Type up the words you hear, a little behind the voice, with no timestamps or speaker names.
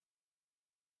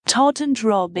Todd and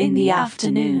Rob in the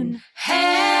afternoon.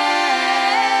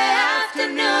 Hey,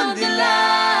 afternoon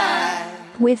delight.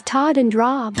 With Todd and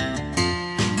Rob.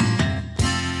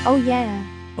 Oh, yeah.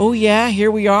 Oh, yeah,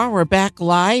 here we are. We're back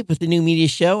live with the New Media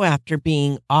Show after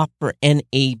being off for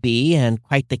NAB and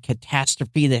quite the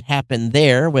catastrophe that happened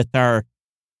there with our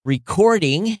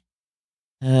recording.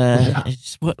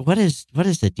 What is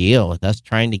the deal with us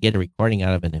trying to get a recording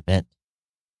out of an event?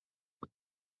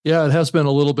 Yeah, it has been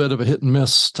a little bit of a hit and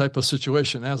miss type of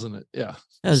situation, hasn't it? Yeah.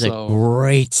 That was a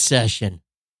great session.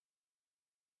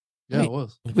 Yeah, it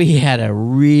was. We had a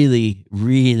really,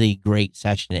 really great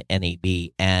session at NAB,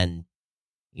 and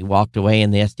you walked away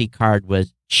and the SD card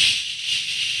was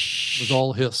It was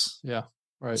all hiss. Yeah,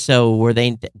 right. So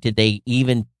did they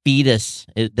even feed us?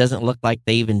 It doesn't look like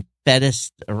they even fed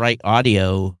us the right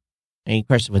audio. And of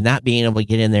course, with not being able to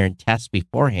get in there and test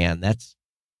beforehand, that's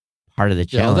part of the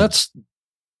challenge. Yeah,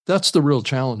 that's the real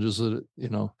challenge, is that,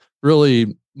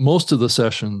 really most of the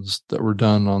sessions that were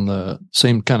done on the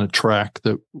same kind of track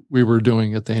that we were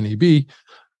doing at the NAB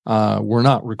were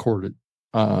not recorded.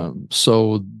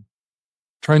 So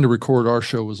trying to record our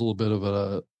show was a little bit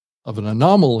of an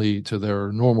anomaly to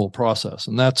their normal process.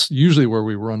 And that's usually where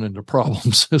we run into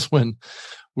problems, is when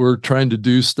we're trying to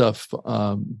do stuff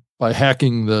by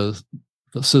hacking the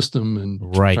system and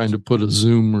trying to put a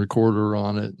Zoom recorder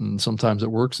on it. And sometimes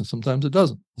it works and sometimes it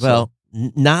doesn't. Well,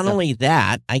 not only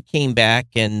that, I came back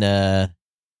and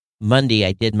Monday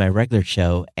I did my regular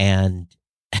show and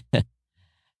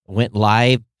went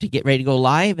live to get ready to go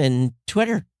live, and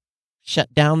Twitter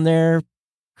shut down their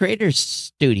creators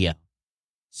studio.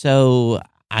 So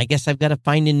I guess I've got to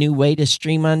find a new way to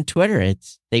stream on Twitter.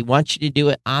 They want you to do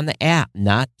it on the app,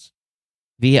 not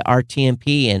via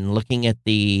RTMP. And looking at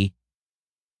the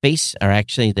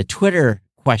the Twitter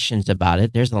questions about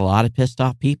it, there's a lot of pissed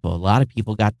off people. A lot of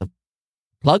people got the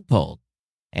plug pulled,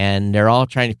 and they're all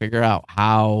trying to figure out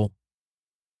how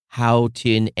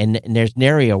to, and there's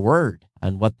nary a word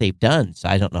on what they've done. So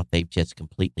I don't know if they've just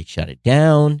completely shut it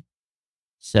down.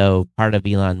 So part of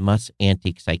Elon Musk's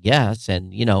antics, I guess.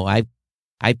 And,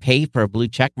 I pay for a blue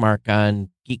check mark on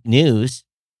Geek News,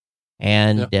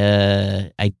 and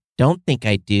I don't think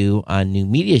I do on New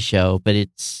Media Show, but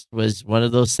was one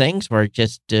of those things where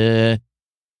just, I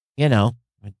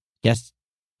guess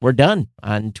we're done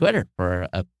on Twitter for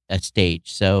a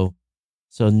stage. So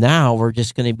now we're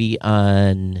just going to be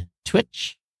on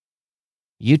Twitch,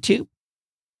 YouTube,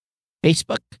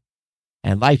 Facebook,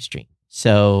 and live stream.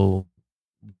 So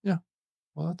yeah,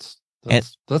 well,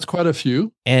 that's quite a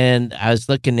few. And I was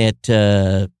looking at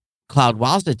Cloud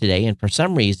Wazda today, and for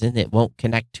some reason it won't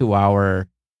connect to our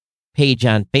page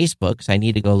on Facebook. So I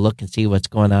need to go look and see what's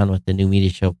going on with the New Media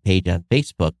Show page on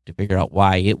Facebook to figure out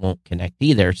why it won't connect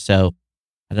either. So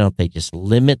I don't know if they just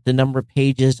limit the number of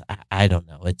pages. I don't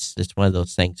know. It's one of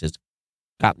those things that's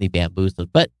got me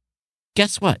bamboozled. But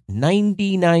guess what?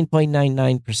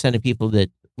 99.99% of people that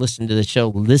listen to the show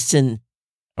listen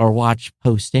or watch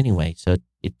post anyway. So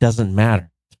it doesn't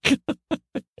matter.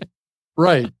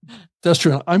 Right. That's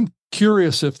true. I'm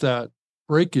curious if that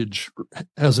breakage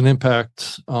has an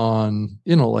impact on,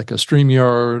 like a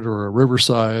StreamYard or a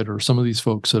Riverside or some of these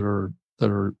folks that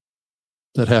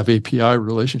have API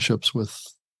relationships with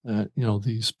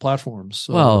these platforms.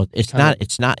 So well, it's not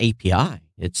API.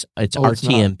 It's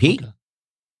RTMP.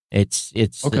 It's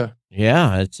okay.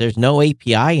 There's no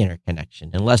API interconnection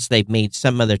unless they've made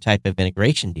some other type of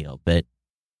integration deal. But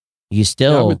you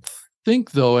still, I would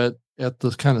think though, at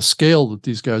the kind of scale that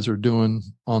these guys are doing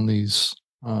on these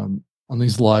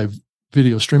live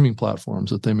video streaming platforms,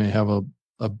 that they may have a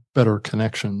better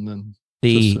connection than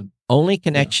the only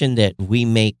connection that we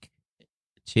make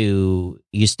to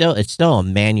you. It's still a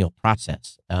manual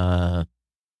process.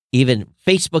 Even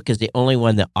Facebook is the only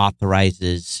one that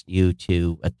authorizes you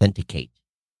to authenticate,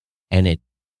 and it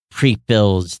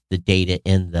pre-fills the data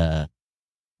in the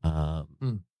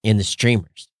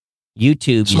streamers.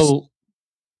 YouTube.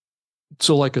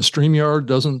 So like a StreamYard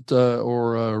doesn't,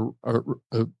 or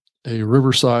a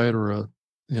Riverside or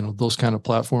those kind of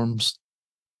platforms.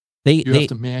 You have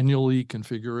to manually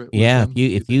configure it. Yeah,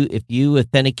 if you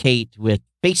authenticate with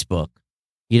Facebook,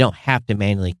 you don't have to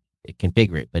manually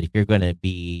configure it. But if you're going to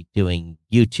be doing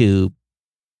YouTube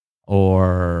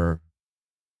or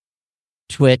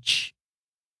Twitch,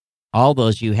 all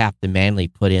those you have to manually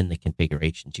put in the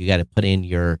configurations. You got to put in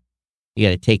you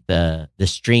got to take the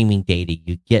streaming data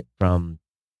you get from,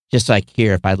 just like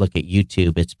here. If I look at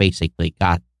YouTube, it's basically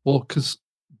got. Well, because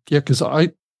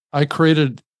I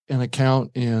created an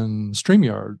account in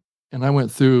StreamYard, and I went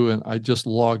through and I just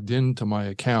logged into my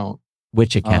account.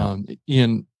 Which account?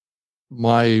 In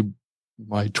my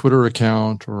my Twitter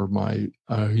account or my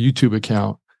YouTube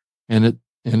account, and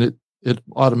it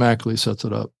automatically sets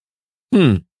it up.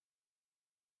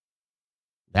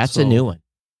 That's a new one,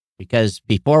 because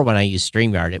before, when I used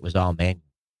StreamYard, it was all manual.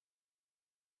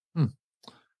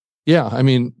 Yeah, I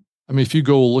mean, if you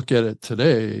go look at it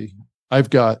today, I've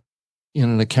got, in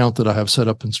an account that I have set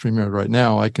up in StreamYard right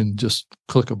now, I can just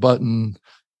click a button,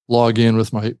 log in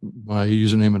with my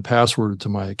username and password to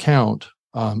my account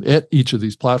at each of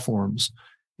these platforms,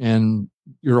 and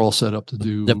you're all set up to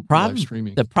do live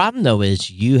streaming. The problem, though, is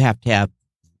you have to have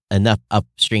enough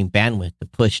upstream bandwidth to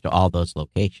push to all those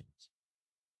locations.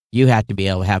 You have to be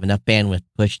able to have enough bandwidth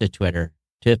to push to Twitter,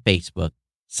 to Facebook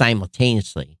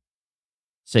simultaneously.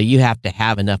 So you have to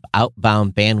have enough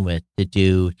outbound bandwidth to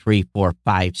do 3, 4,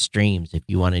 5 streams if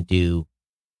you want to do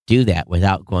that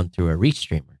without going through a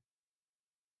restreamer.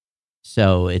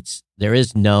 So there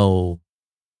is no,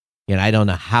 I don't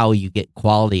know how you get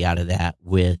quality out of that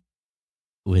with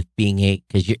being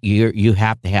because you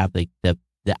have to have the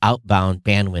outbound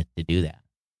bandwidth to do that.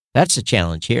 That's the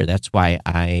challenge here. That's why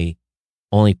I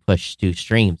only push 2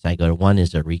 streams. I go to one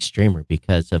is a restreamer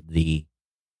because of the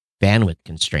bandwidth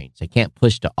constraints. I can't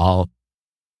push to all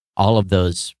of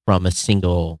those from a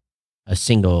single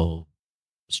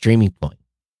streaming point.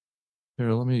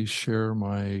 Here, let me share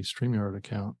my StreamYard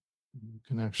account. You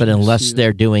can actually, but unless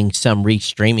they're doing some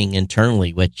restreaming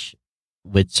internally, which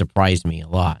would surprise me a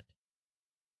lot.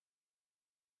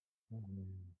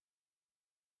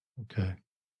 Okay,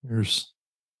 here's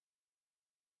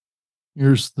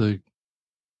the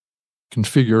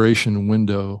configuration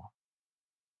window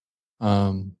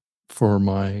for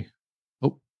my.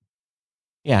 Oh,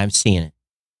 yeah, I'm seeing it.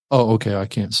 Oh, okay, I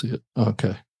can't see it.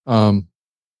 Okay,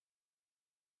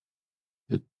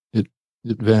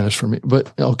 it vanished from me,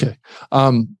 but okay.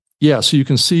 Yeah, so you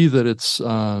can see that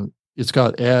it's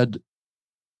got add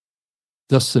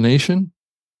destination.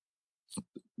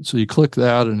 So you click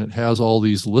that, and it has all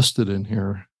these listed in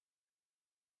here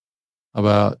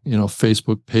about,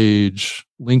 Facebook page,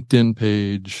 LinkedIn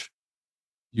page,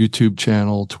 YouTube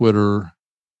channel, Twitter,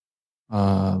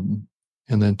 and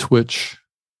then Twitch.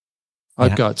 Yeah.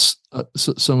 I've got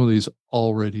some of these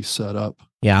already set up.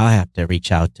 Yeah, I'll have to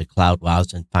reach out to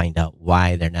CloudWowza and find out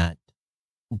why they're not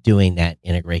doing that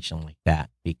integration like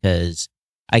that, because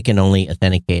I can only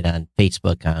authenticate on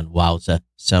Facebook on Wowza,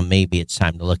 so maybe it's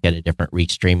time to look at a different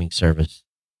restreaming service.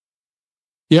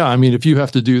 Yeah, I mean, if you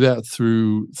have to do that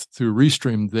through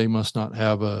Restream, they must not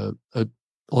have a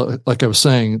like I was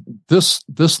saying, this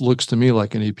looks to me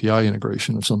like an API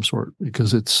integration of some sort,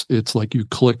 because it's like you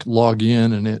click log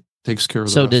in and it takes care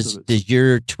of the rest of it. Does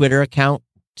your Twitter account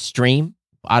stream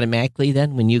automatically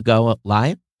then when you go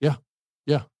live? Yeah.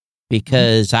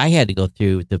 Because I had to go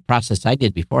through the process I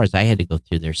did before I had to go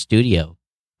through their studio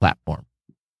platform.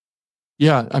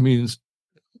 Yeah, I mean,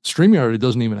 StreamYard, it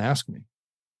doesn't even ask me.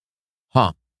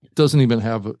 Huh. It doesn't even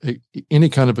have any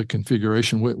kind of a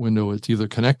configuration window. It's either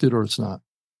connected or it's not.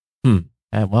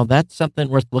 Well, that's something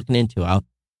worth looking into. I'll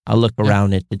look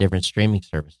around at the different streaming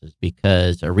services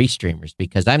or restreamers,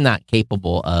 because I'm not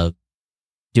capable of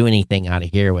doing anything out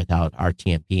of here without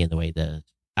RTMP in the way through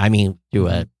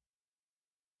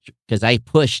because I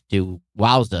push to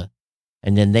Wowza,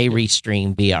 and then they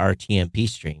restream via RTMP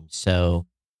streams. So,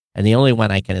 and the only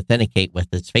one I can authenticate with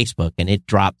is Facebook, and it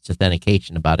drops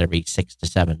authentication about every 6 to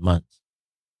 7 months.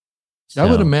 So, I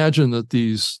would imagine that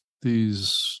these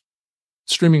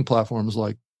streaming platforms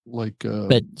like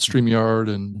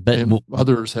StreamYard and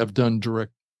others have done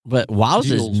direct. But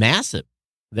Wowza is massive.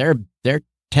 They're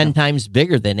 10 times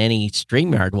bigger than any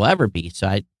StreamYard will ever be. So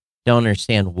I don't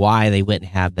understand why they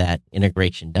wouldn't have that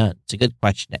integration done. It's a good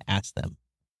question to ask them,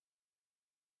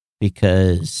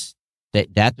 because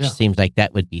that seems like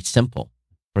that would be simple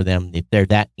for them if they're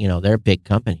that, they're a big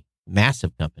company,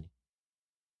 massive company.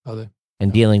 Are they?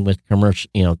 And dealing with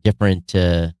commercial, different,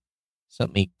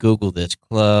 let me Google this,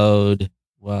 Cloud,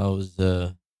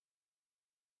 Wowza,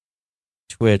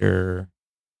 Twitter,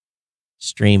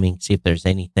 streaming, see if there's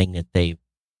anything that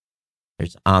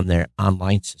there's on their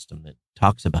online system that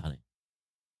talks about it.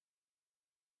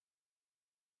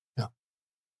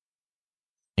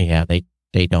 Yeah,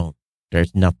 they don't.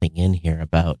 There's nothing in here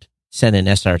about send an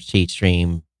SRC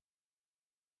stream.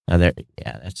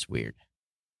 That's weird.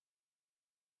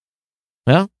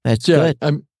 Well, that's good.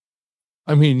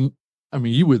 I mean,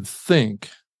 you would think,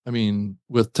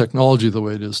 with technology the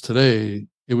way it is today,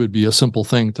 it would be a simple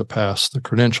thing to pass the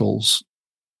credentials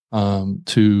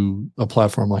to a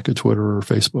platform like a Twitter or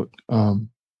Facebook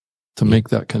to make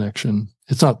that connection.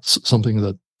 It's not something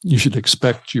that you should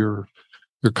expect your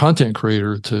content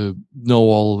creator to know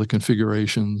all of the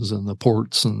configurations and the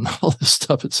ports and all this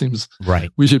stuff. It seems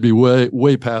right. We should be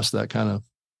way past that kind of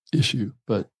issue,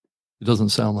 but it doesn't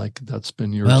sound like that's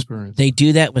been your experience. They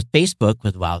do that with Facebook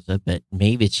with Wowza, but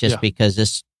maybe it's just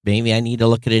because maybe I need to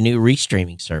look at a new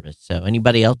restreaming service. So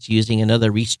anybody else using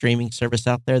another restreaming service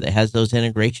out there that has those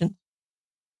integrations?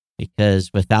 Because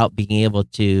without being able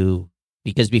to,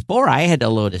 because before I had to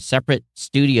load a separate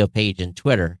studio page in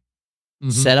Twitter,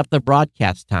 set up the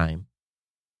broadcast time,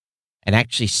 and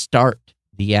actually start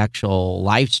the actual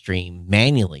live stream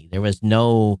manually. There was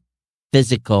no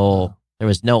physical, there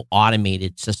was no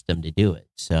automated system to do it.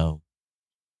 So,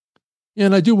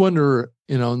 and I do wonder,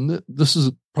 and this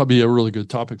is probably a really good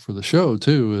topic for the show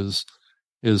too,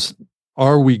 is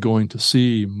are we going to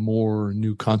see more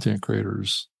new content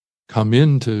creators come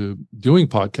into doing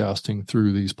podcasting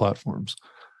through these platforms?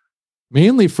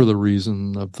 Mainly for the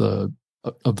reason of the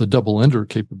double ender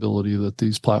capability that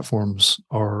these platforms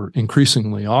are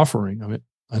increasingly offering. I mean,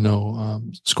 I know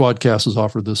Squadcast has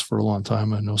offered this for a long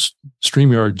time. I know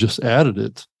StreamYard just added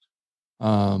it.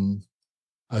 I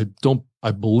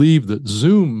believe that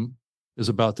Zoom is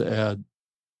about to add.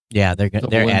 Yeah, they're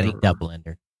adding double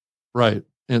ender. Right.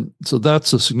 And so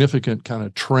that's a significant kind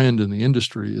of trend in the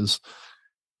industry, is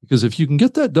because if you can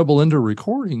get that double ender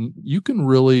recording, you can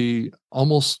really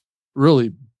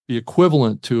be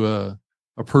equivalent to a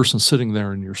person sitting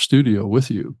there in your studio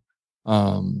with you,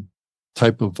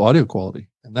 type of audio quality.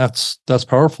 And that's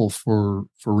powerful for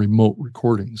remote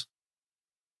recordings.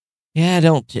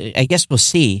 Yeah, I guess we'll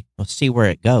see. We'll see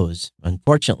where it goes.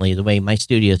 Unfortunately, the way my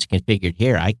studio is configured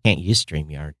here, I can't use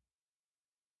StreamYard.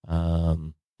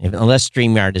 Unless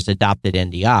StreamYard has adopted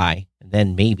NDI,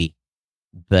 then maybe.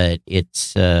 But it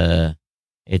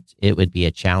would be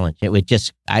a challenge.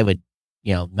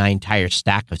 My entire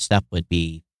stack of stuff would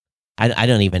be, I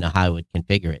don't even know how I would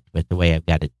configure it with the way I've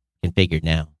got it configured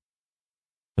now.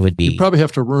 It would be. You'd probably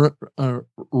have to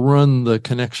run the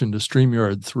connection to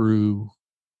StreamYard through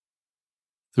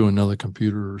another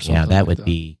computer or something. Yeah, that would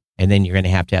be, and then you're going to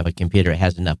have a computer that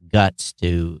has enough guts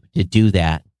to do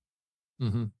that,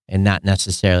 and not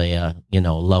necessarily a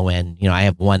low end. I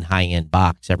have one high end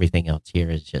box. Everything else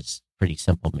here is just pretty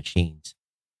simple machines.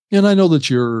 And I know that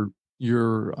your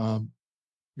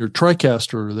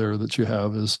TriCaster there that you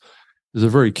have is a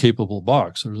very capable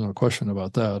box. There's no question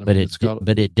about that.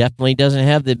 But it definitely doesn't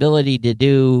have the ability to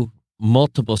do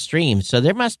multiple streams. So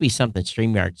there must be something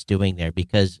StreamYard's doing there,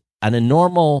 because on a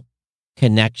normal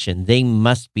connection, they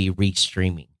must be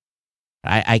restreaming.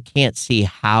 I can't see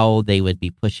how they would be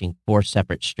pushing 4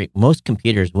 separate streams. Most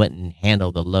computers wouldn't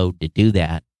handle the load to do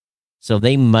that. So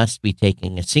they must be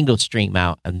taking a single stream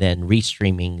out and then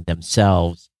restreaming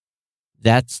themselves.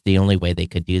 That's the only way they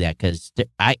could do that, because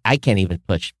I can't even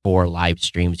push 4 live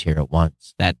streams here at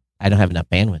once. That I don't have enough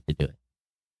bandwidth to do it.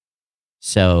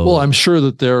 So, well, I'm sure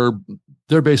that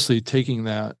they're basically taking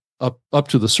that up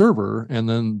to the server, and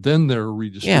then they're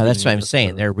redistributing. Yeah, that's what I'm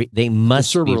saying. They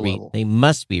must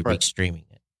be Right. restreaming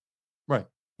it. Right.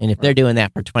 And if they're doing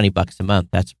that for $20 a month,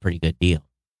 that's a pretty good deal.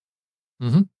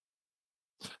 Mm-hmm.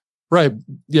 Right.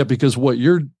 Yeah, because what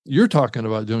you're talking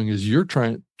about doing is you're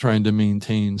trying to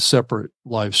maintain separate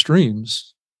live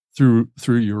streams through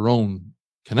your own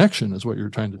connection, is what you're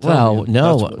trying to tell me. Well,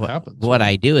 no. What happens. What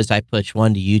I do is I push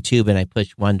one to YouTube and I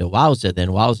push one to Wowza. Then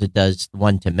Wowza does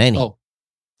one to many. Oh,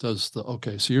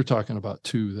 okay. So you're talking about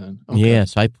 2 then. Okay. Yeah.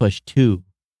 So I push 2,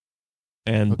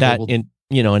 and Okay,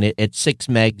 it's 6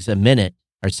 megs a minute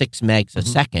or 6 megs a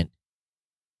second.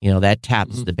 That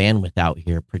taps the bandwidth out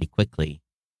here pretty quickly.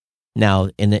 Now,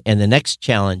 and the next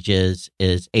challenge is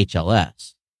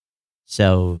HLS.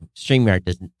 So StreamYard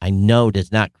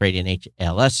does not create an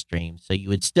HLS stream. So you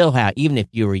would still have, even if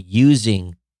you were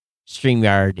using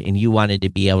StreamYard and you wanted to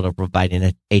be able to provide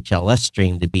an HLS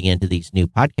stream to be into these new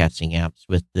podcasting apps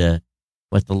with the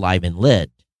live and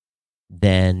lit,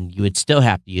 then you would still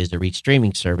have to use a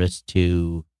restreaming service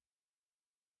to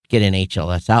get an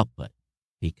HLS output.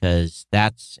 Because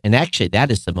that is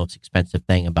the most expensive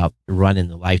thing about running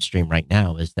the live stream right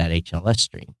now, is that HLS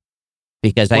stream.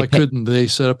 Because why couldn't they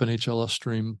set up an HLS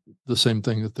stream, the same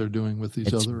thing that they're doing with these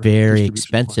it's other? It's very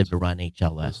expensive to run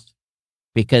HLS.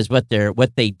 Because what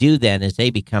they do then is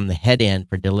they become the head end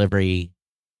for delivery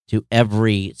to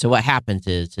every. So what happens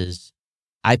is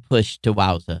I push to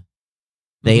Wowza.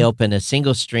 They open a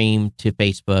single stream to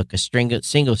Facebook, a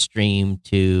single stream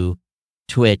to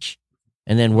Twitch,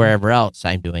 and then wherever else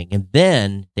I'm doing. And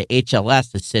then the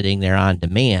HLS is sitting there on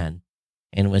demand.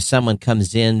 And when someone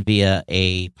comes in via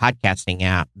a podcasting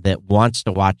app that wants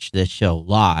to watch this show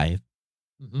live,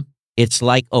 it's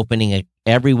like opening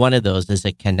every one of those as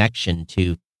a connection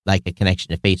to like a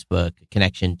connection to Facebook, a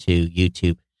connection to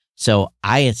YouTube. So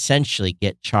I essentially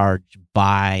get charged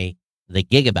by the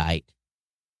gigabyte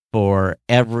for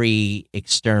every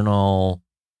external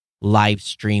live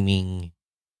streaming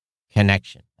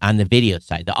connection on the video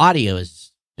side. The audio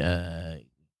is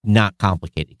not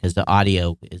complicated because the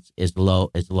audio is low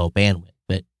bandwidth.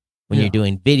 But when you're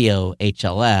doing video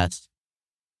HLS,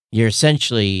 you're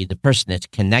essentially the person that's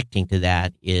connecting to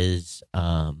that is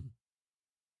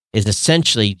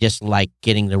essentially just like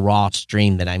getting the raw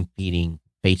stream that I'm feeding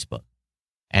Facebook,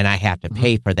 and I have to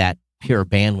pay for that pure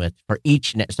bandwidth for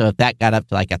each. So if that got up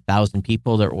to like 1,000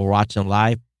 people that were watching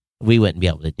live, we wouldn't be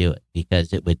able to do it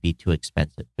because it would be too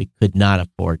expensive. We could not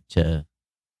afford to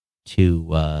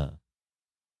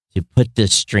put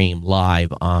this stream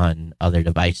live on other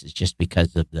devices just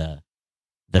because of the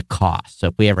cost. So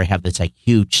if we ever have this like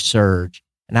huge surge,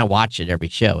 and I watch it every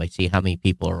show, I see how many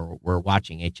people were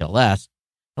watching HLS.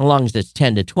 As long as it's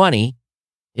 10 to 20,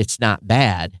 it's not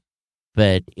bad.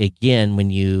 But again, when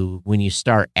you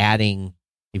start adding,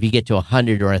 if you get to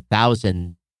 100 or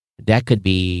 1,000, that could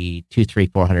be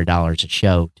 $200, $300, $400 a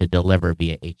show to deliver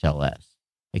via HLS.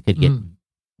 It could get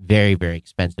very, very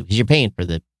expensive because you're paying for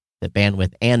the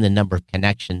bandwidth and the number of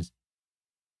connections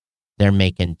they're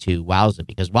making to Wowza,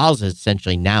 because Wowza is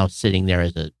essentially now sitting there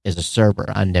as a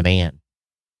server on demand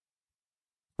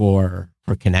for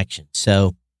connection.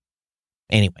 So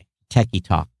anyway, techie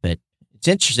talk, but it's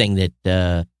interesting that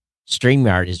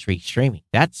StreamYard is restreaming.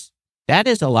 That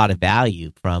is a lot of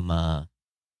value from a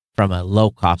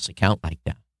low cost account like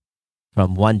that,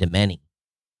 from one to many.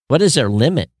 What is their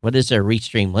limit? What is their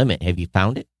restream limit? Have you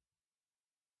found it?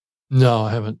 No,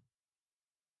 I haven't.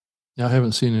 I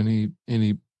haven't seen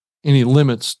any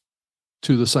limits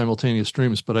to the simultaneous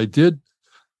streams, but I did,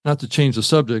 not to change the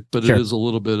subject, but Sure. It is a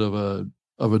little bit of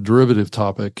a derivative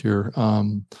topic here.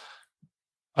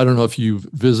 I don't know if you've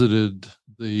visited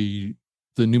the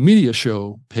New Media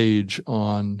Show page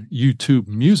on YouTube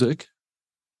Music,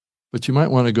 but you might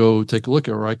want to go take a look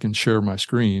at, or I can share my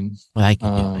screen. Well, I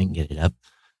can get it up.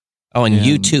 Oh, and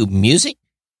YouTube Music?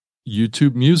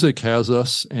 YouTube Music has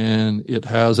us, and it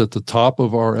has at the top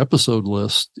of our episode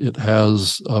list, it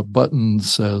has a button that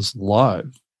says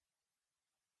live.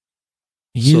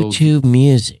 YouTube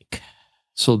Music.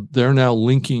 So they're now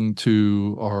linking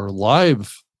to our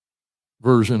live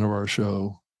version of our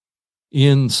show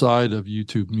inside of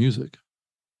YouTube Music.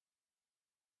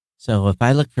 So if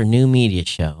I look for New Media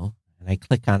Show and I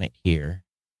click on it here.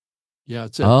 Yeah,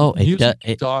 it's at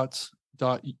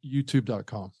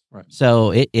music.youtube.com. Right.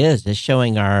 So it's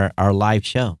showing our live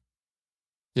show.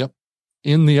 Yep.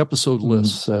 In the episode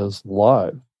list says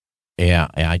live. Yeah,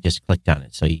 I just clicked on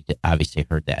it. So you obviously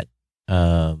heard that.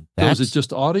 So is it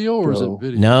just audio or is it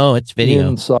video? No, it's video.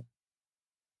 Inside.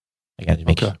 I got to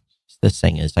make sure. This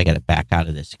thing is, I got to back out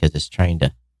of this because it's trying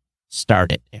to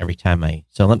start it every time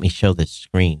so let me show this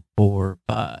screen. 4,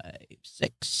 5,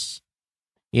 6.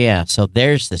 Yeah, so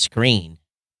there's the screen.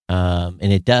 And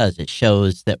it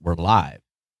shows that we're live.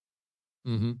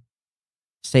 Mm-hmm.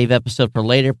 Save episode for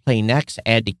later, play next,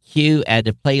 add to queue, add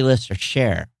to playlist, or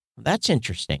share. That's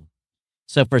interesting.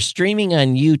 So for streaming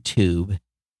on YouTube,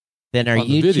 then our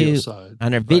video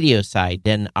side,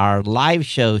 then our live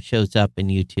show shows up in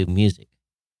YouTube Music.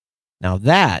 Now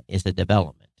that is a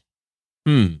development.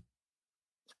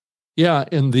 Yeah,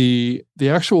 and the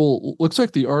actual, looks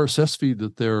like the RSS feed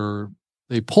that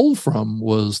they pulled from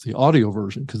was the audio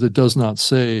version, because it does not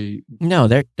say. No,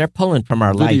 they're pulling from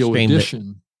our live stream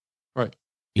edition. Right.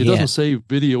 It doesn't say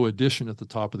video edition at the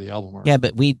top of the album art. Yeah,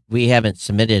 but we haven't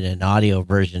submitted an audio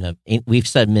version of. We've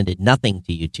submitted nothing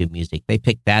to YouTube Music. They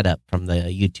picked that up from the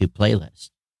YouTube playlist.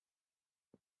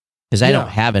 Because I don't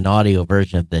have an audio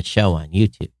version of the show on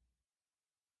YouTube.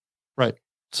 Right.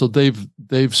 So they've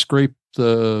scraped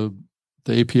the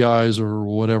APIs or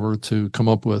whatever to come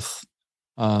up with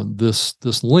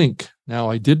this link. Now,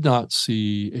 I did not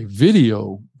see a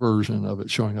video version of it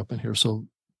showing up in here. So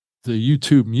the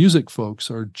YouTube Music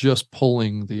folks are just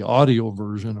pulling the audio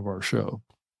version of our show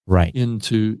right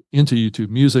into YouTube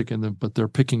Music, but they're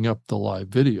picking up the live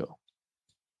video.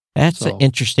 That's an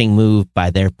interesting move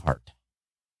by their part.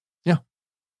 Yeah,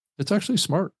 it's actually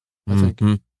smart. I think.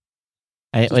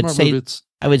 I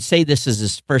would say this is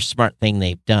the first smart thing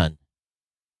they've done.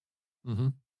 Mm-hmm.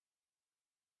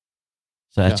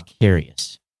 So that's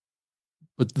curious.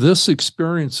 But this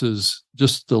experience is,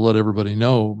 just to let everybody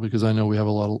know, because I know we have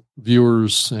a lot of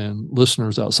viewers and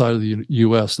listeners outside of the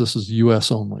U.S. This is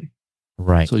U.S. only.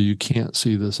 Right. So you can't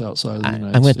see this outside of the United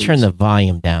States. I'm going to turn the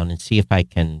volume down and see if I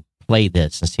can play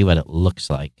this and see what it looks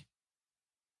like.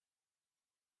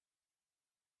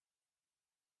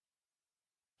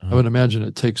 I would imagine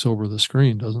it takes over the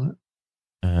screen, doesn't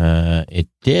it? It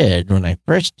did when I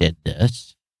first did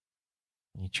this.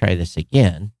 Let me try this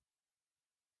again.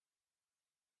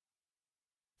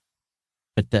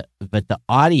 But the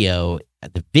audio,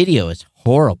 the video is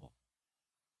horrible.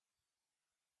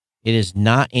 It is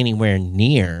not anywhere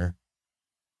near.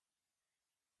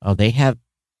 Oh, they have.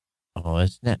 Oh,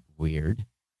 isn't that weird?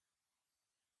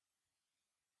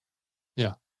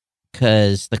 Yeah.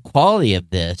 Because the quality of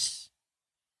this.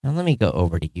 Now let me go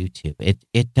over to YouTube.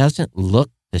 It doesn't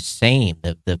look the same.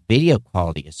 The video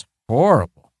quality is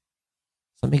horrible.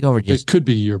 So let me go over. It could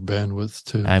be your bandwidth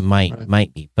too. I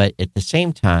might be, but at the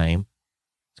same time,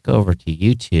 let's go over to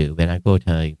YouTube and I go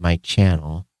to my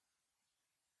channel,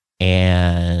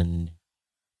 and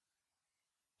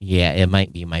yeah, it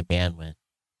might be my bandwidth.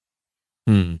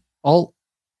 All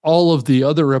of the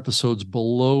other episodes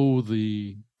below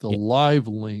the live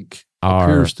link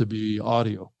appears to be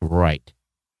audio. Right.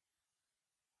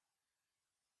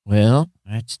 Well,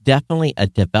 that's definitely a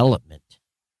development.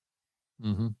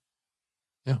 Mm-hmm.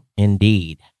 Yeah.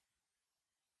 Indeed.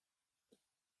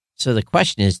 So the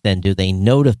question is then, do they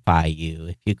notify you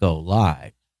if you go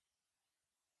live?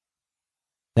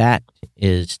 That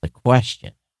is the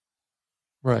question.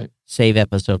 Right. Save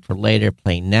episode for later,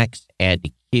 play next, add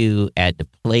to queue, add to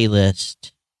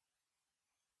playlist.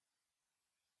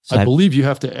 So I believe you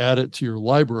have to add it to your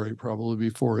library probably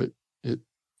before it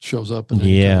shows up in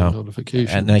any kind of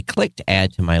notification. And I clicked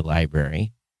add to my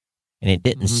library, and it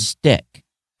didn't stick.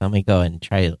 Let me go and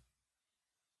try to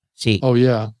see. Oh,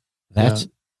 yeah. That's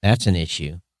an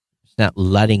issue. It's not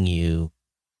letting you.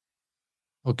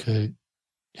 Okay.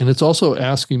 And it's also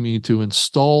asking me to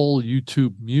install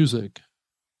YouTube Music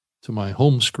to my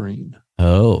home screen.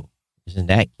 Oh, isn't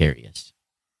that curious?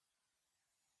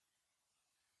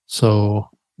 So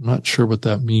I'm not sure what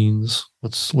that means.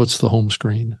 What's the home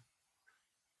screen?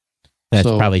 That's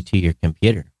probably to your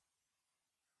computer.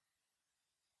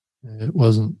 It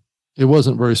wasn't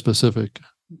very specific.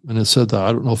 And it said that.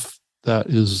 I don't know if that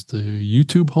is the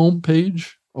YouTube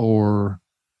homepage or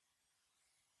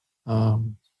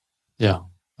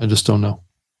I just don't know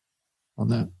on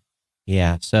that.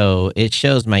 Yeah, so it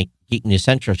shows my Geek News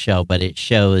Central show, but it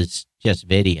shows just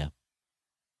video.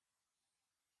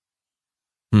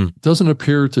 It doesn't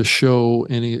appear to show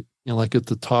any, like at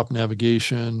the top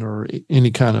navigation or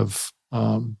any kind of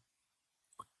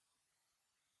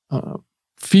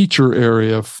feature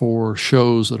area for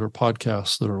shows that are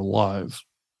podcasts that are live.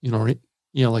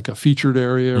 Like a featured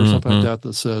area or something like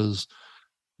that says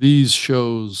these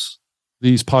shows,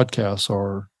 these podcasts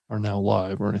are now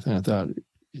live or anything like that.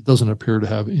 It doesn't appear to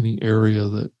have any area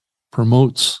that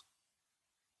promotes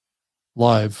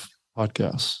live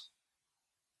podcasts.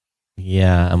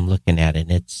 Yeah, I'm looking at it.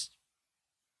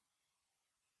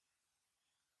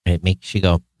 It makes you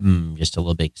go, just a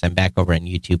little bit. Because I'm back over on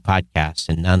YouTube podcasts,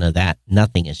 and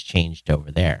nothing has changed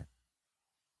over there.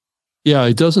 Yeah,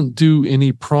 it doesn't do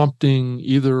any prompting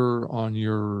either on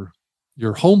your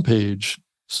homepage.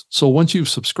 So once you've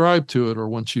subscribed to it, or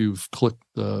once you've clicked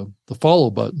the follow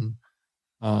button,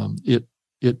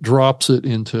 it drops it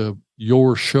into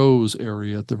your shows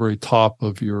area at the very top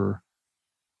of your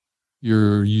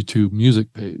YouTube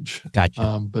Music page.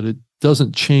 Gotcha. But it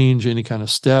doesn't change any kind of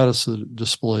status that it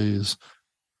displays,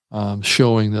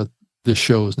 showing that this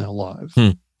show is now live.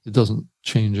 It doesn't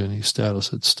change any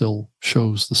status. It still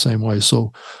shows the same way.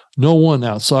 So no one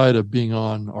outside of being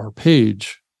on our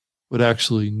page would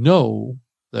actually know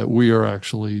that we are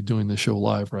actually doing the show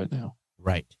live right now.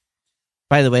 Right.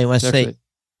 By the way, I want to say,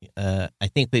 I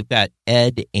think we've got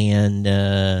Ed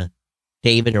and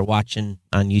David are watching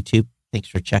on YouTube. Thanks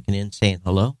for checking in, saying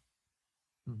hello.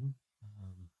 Mm-hmm.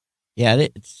 Yeah,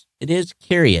 it is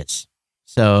curious.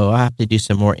 So I'll have to do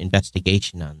some more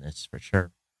investigation on this for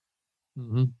sure.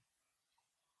 Mm-hmm.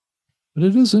 But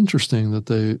it is interesting that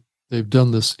they've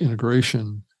done this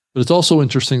integration. But it's also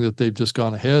interesting that they've just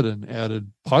gone ahead and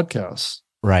added podcasts.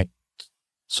 Right.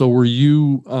 So were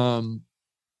you?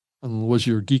 Was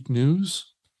your Geek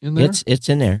News in there? It's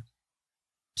in there.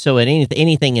 So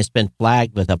anything that's been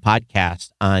flagged with a podcast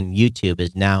on YouTube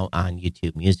is now on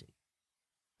YouTube Music.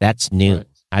 That's new. Right.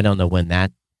 I don't know when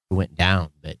that went down,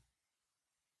 but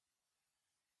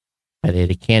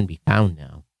it can be found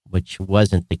now, which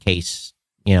wasn't the case,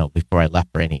 before I left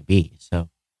for NAB. So,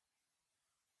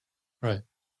 right.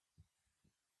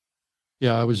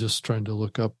 Yeah, I was just trying to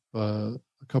look up a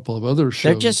couple of other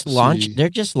shows. They're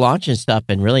just launching stuff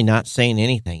and really not saying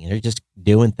anything. They're just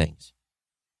doing things.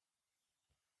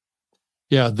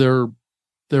 Yeah, their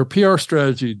PR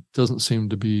strategy doesn't seem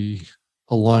to be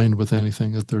aligned with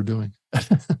anything that they're doing.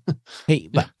 Hey,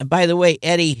 by the way,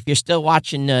 Eddie, if you're still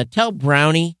watching, tell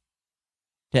Brownie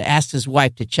to ask his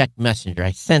wife to check Messenger.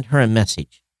 I sent her a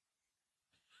message.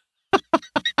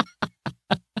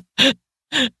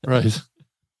 Right.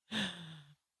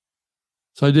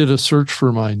 So I did a search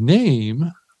for my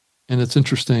name, and it's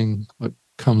interesting what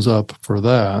comes up for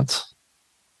that.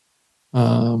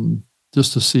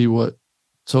 Just to see what.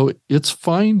 So it's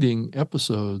finding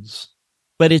episodes,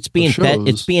 but it's being shows. fed.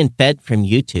 It's being fed from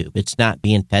YouTube. It's not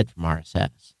being fed from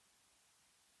RSS.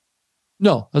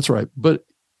 No, that's right. But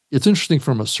it's interesting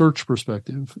from a search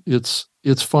perspective. It's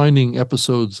finding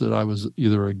episodes that I was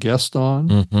either a guest on,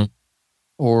 Mm-hmm.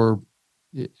 or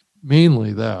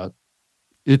mainly that.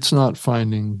 It's not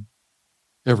finding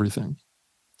everything.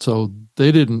 So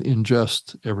they didn't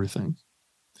ingest everything,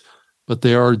 but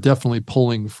they are definitely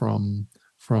pulling from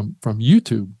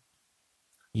YouTube.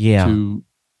 Yeah.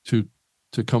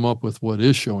 To come up with what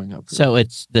is showing up here. So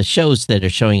it's the shows that are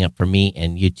showing up for me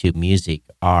in YouTube Music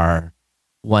are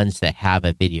ones that have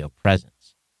a video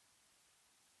presence,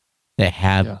 that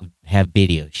have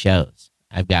video shows.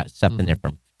 I've got something there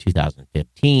from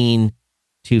 2015,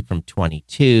 2 from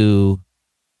 22,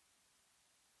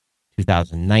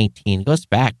 2019. It goes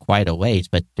back quite a ways,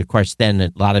 but of course then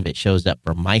a lot of it shows up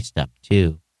for my stuff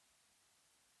too.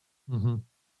 Mm-hmm.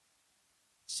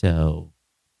 So,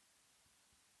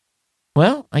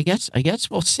 well, I guess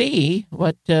we'll see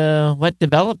what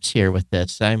develops here with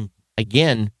this. I'm,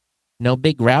 again, no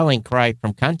big rallying cry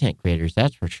from content creators,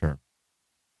 that's for sure.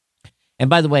 And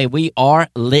by the way, we are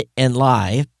lit and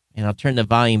live, and I'll turn the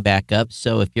volume back up.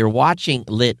 So if you're watching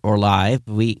lit or live,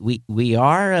 we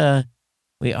are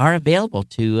available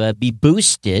to be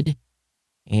boosted,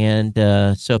 and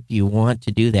so if you want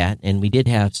to do that, and we did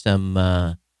have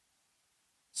some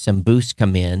boosts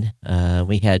come in.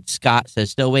 We had Scott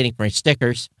says still waiting for his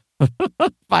stickers,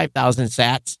 5,000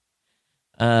 sats.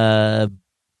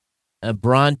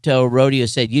 Bronto Rodeo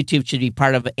said YouTube should be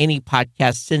part of any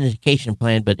podcast syndication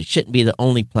plan, but it shouldn't be the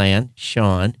only plan.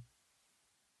 Sean.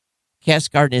 Cass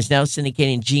Garden is now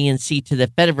syndicating GNC to the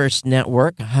Fediverse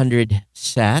network, 100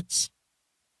 sats.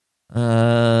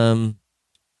 I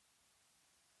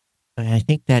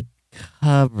think that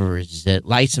covers it.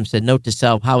 Lysum said, note to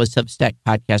self, how is Substack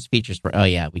podcast features for... Oh,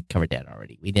 yeah, we covered that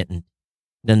already. We didn't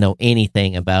know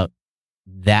anything about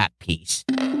that piece.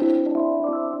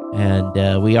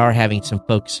 And we are having some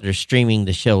folks that are streaming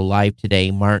the show live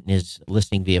today. Martin is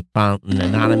listening via Fountain.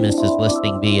 Anonymous is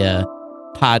listening via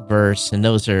Podverse. And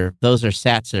those are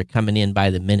sats that are coming in by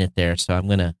the minute there. So I'm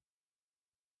going to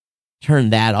turn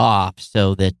that off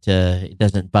so that it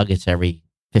doesn't bug us every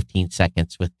 15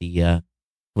 seconds with the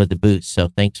boost. So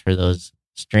thanks for those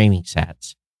streaming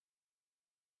sats.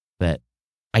 But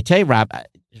I tell you, Rob,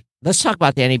 let's talk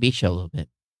about the NAB show a little bit.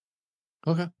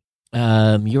 Okay.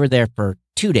 You were there for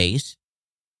 2 days.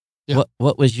 Yeah.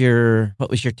 What was your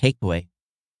takeaway?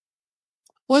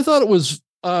 Well, I thought it was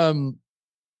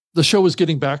the show was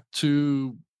getting back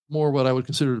to more what I would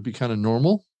consider to be kind of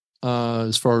normal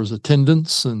as far as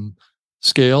attendance and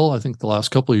scale. I think the last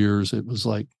couple of years it was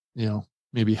like,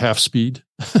 maybe half speed.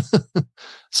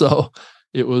 So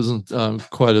it wasn't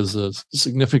quite as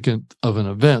significant of an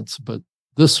event, but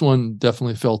this one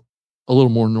definitely felt a little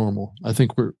more normal. I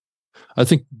think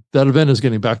that event is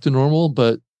getting back to normal,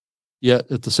 but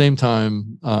yet at the same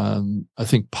time, I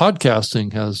think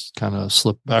podcasting has kind of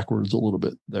slipped backwards a little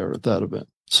bit there at that event.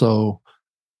 So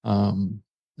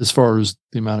as far as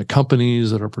the amount of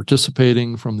companies that are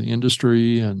participating from the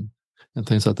industry and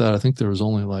things like that, I think there was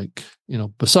only like,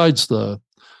 besides the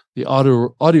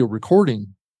audio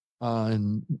recording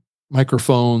and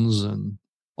microphones and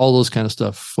all those kind of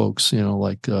stuff, folks,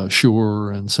 like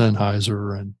Shure and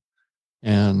Sennheiser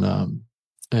and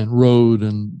Rode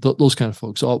and those kind of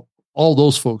folks, all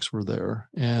those folks were there.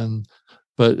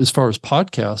 But as far as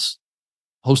podcasts,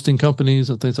 hosting companies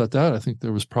and things like that, I think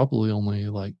there was probably only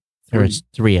like there was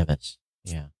 3 of us.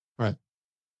 Yeah. Right.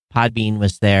 Podbean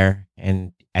was there,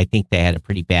 and I think they had a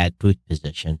pretty bad booth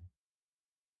position.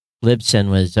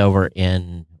 Libsyn was over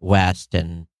in West,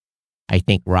 and I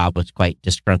think Rob was quite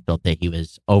disgruntled that he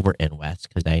was over in West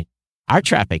because our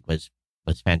traffic was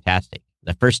fantastic.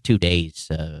 The first 2 days,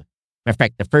 matter of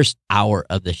fact, the first hour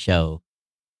of the show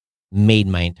made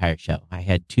my entire show. I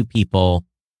had 2 people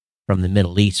from the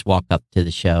Middle East walk up to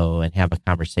the show and have a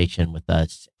conversation with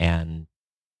us, and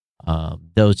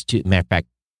those 2, matter of fact,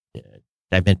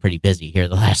 I've been pretty busy here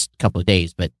the last couple of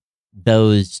days, but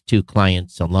those 2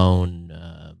 clients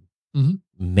alone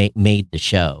made the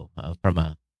show from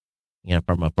a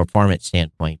performance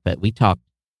standpoint. But we talked.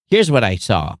 Here's what I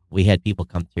saw: we had people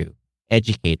come through,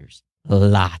 educators,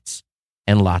 lots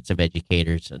and lots of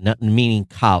educators, meaning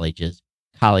colleges,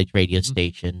 college radio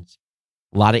stations,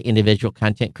 a lot of individual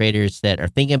content creators that are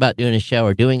thinking about doing a show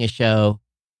or doing a show,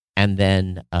 and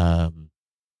then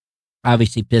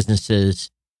obviously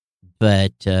businesses.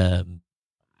 But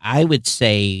I would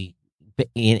say,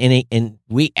 and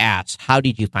we asked, how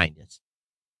did you find us?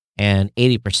 And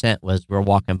 80% was, we're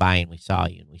walking by and we saw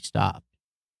you and we stopped.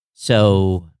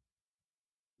 So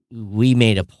we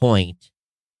made a point.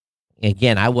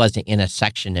 Again, I wasn't in a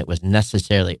section that was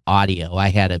necessarily audio. I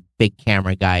had a big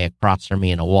camera guy across from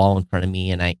me and a wall in front of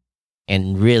me,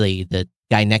 and really the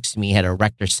guy next to me had a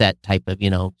Rector set type of,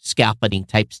 scaffolding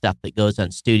type stuff that goes on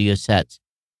studio sets.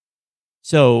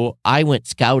 So I went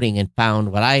scouting and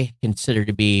found what I consider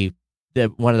to be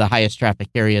one of the highest traffic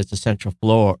areas, the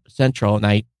Central.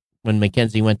 And when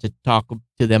Mackenzie went to talk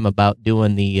to them about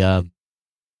doing the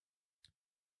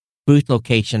booth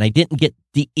location, I didn't get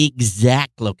the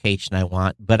exact location I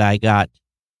want, but I got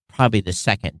probably the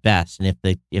second best. And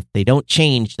if they don't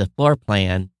change the floor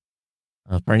plan,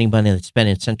 for anybody that's been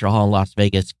in Central Hall in Las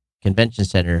Vegas Convention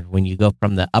Center, when you go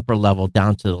from the upper level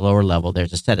down to the lower level,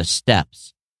 there's a set of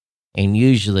steps. And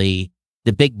usually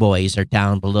the big boys are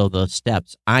down below those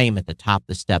steps. I am at the top of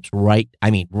the steps, right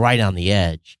on the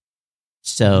edge.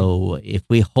 So if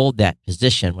we hold that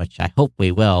position, which I hope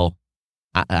we will,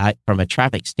 I from a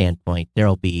traffic standpoint,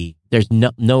 there's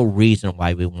no reason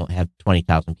why we won't have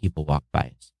 20,000 people walk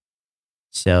by us.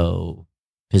 So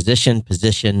position is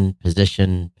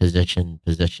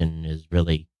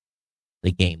really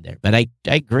the game there. But I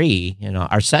agree,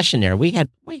 our session there, we had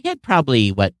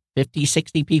probably 50,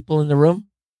 60 people in the room.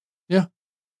 Yeah.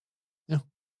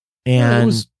 And it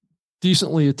was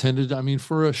decently attended. I mean,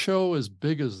 for a show as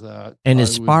big as that. And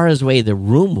as far as the way the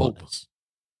room was,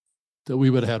 that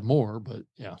we would have had more, but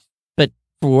yeah. But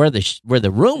for where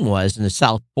the room was in the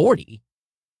South 40.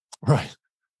 Right.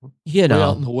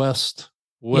 Out in the West.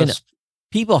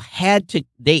 People had to,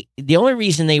 the only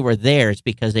reason they were there is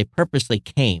because they purposely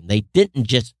came. They didn't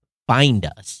just find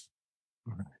us.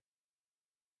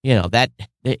 Right. That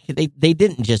they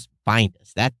didn't just find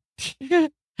us. That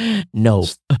no,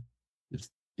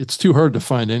 it's too hard to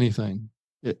find anything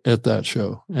at that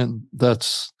show, and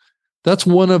that's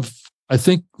one of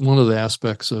the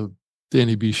aspects of the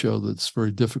NAB show that's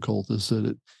very difficult, is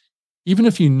that even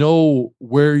if you know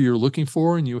where you're looking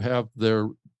for and you have the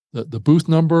booth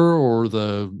number or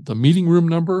the meeting room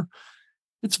number,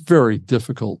 it's very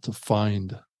difficult to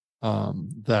find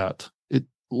that.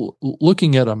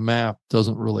 Looking at a map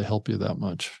doesn't really help you that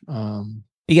much.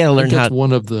 You got to learn how.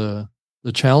 One of the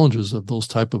challenges of those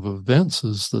type of events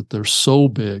is that they're so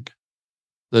big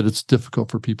that it's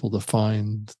difficult for people to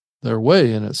find their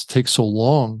way, and it takes so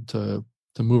long to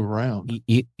move around.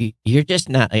 You're just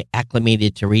not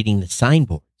acclimated to reading the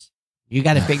signboards. You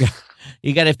got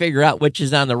to figure out which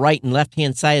is on the right and left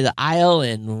hand side of the aisle,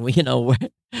 and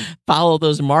follow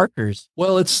those markers.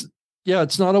 Well, it's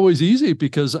not always easy,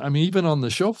 because even on the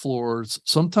show floors,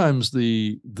 sometimes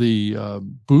the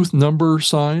booth number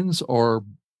signs are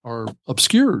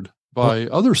obscured by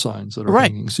other signs that are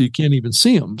hanging, so you can't even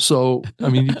see them. So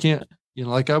you can't.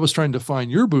 Like I was trying to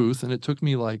find your booth, and it took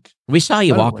me we saw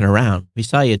you walking around. We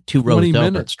saw you 2 rows over. 20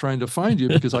 minutes trying to find you,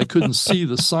 because I couldn't see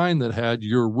the sign that had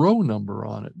your row number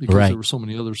on it, because there were so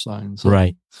many other signs.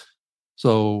 Right.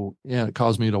 So it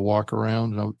caused me to walk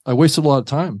around, and I wasted a lot of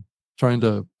time trying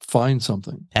to find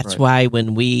something. That's why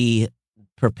when we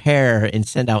prepare and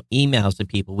send out emails to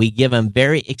people, we give them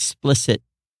very explicit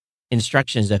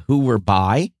instructions of who we're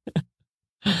by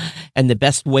and the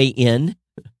best way in.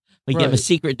 We give them a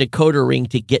secret decoder ring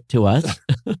to get to us.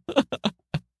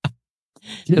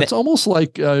 It's almost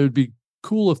like it would be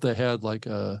cool if they had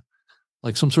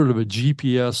some sort of a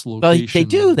GPS location. Well, they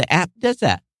do. The app does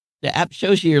that. The app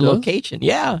shows you your location.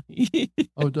 Yeah.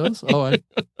 Oh, it does? Oh, I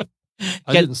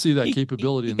didn't see that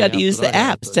capability. You got to use the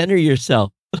app. Center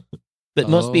yourself. But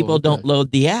most people don't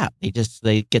load the app.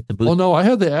 They get the booth. Oh, no, I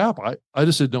had the app. I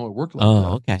just didn't know it worked like that.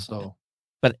 Oh, okay. So,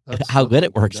 but how good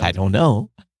it works, I don't know.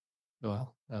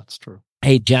 Well, that's true.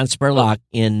 Hey, John Spurlock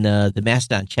in the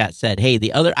Mastodon chat said, hey,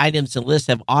 the other items in the list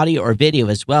have audio or video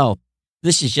as well.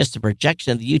 This is just a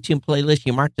projection of the YouTube playlist.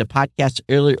 You marked the podcast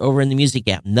earlier over in the music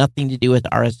app. Nothing to do with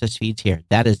RSS feeds here.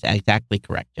 That is exactly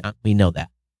correct, John. We know that.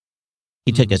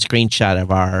 He took a screenshot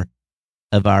of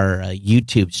our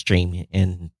YouTube stream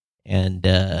and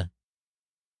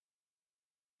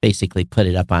basically put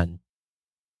it up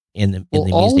in the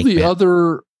all music the map.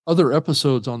 other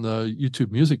episodes on the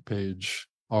YouTube music page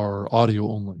are audio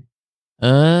only.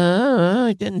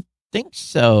 I didn't think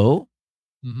so.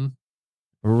 Mm-hmm.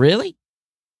 Really?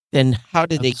 Then how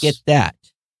did they get that?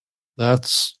 How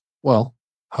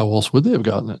else would they have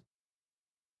gotten it?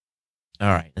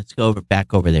 All right, let's go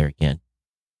back over there again.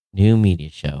 New media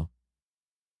show.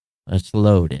 Let's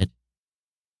load it.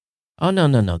 Oh,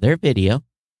 no. They're video.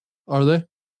 Are they?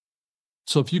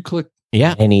 So if you click,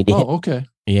 Yeah. oh, okay.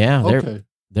 Yeah, Okay.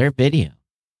 they're video.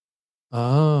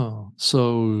 Oh,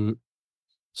 so,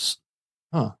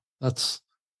 that's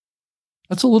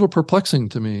a little perplexing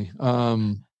to me.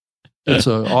 It's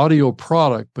an audio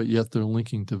product, but yet they're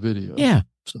linking to video. Yeah.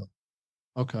 So,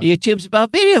 okay. YouTube's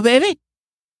about video, baby.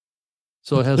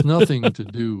 So it has nothing to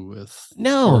do with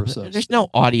No, RSS. there's no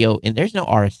audio and there's no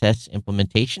RSS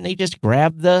implementation. They just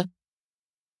grab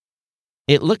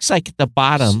it looks like at the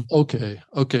bottom. Okay.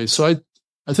 So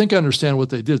I think I understand what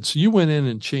they did. So you went in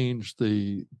and changed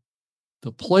the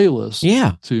playlist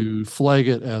to flag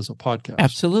it as a podcast.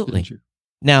 Absolutely. Didn't you?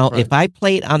 Now, if I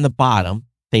play it on the bottom,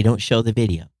 they don't show the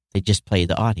video. They just play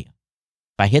the audio.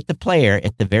 If I hit the player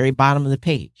at the very bottom of the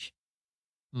page,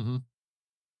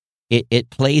 it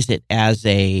plays it as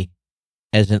an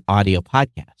audio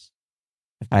podcast.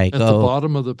 If I go at the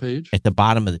bottom of the page? At the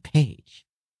bottom of the page.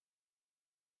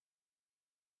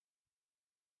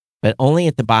 But only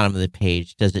at the bottom of the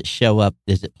page does it show up,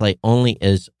 does it play only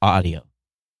as audio.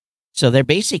 So they're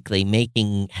basically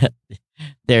making,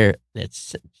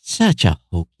 it's such a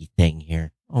hokey thing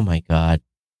here. Oh my God.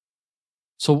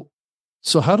 So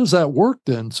how does that work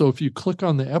then? So if you click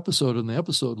on the episode in the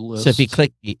episode list. So if you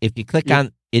click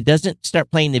on, it doesn't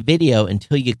start playing the video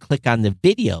until you click on the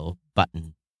video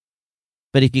button.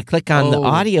 But if you click on the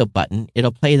audio button,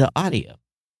 it'll play the audio.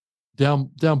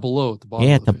 Down below at the bottom.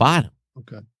 Yeah, at the bottom.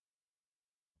 Okay.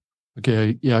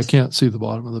 Yeah, I can't see the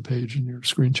bottom of the page in your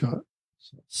screenshot.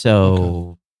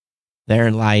 So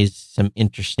therein lies some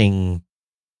interesting.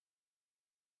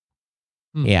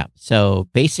 Yeah. So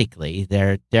basically,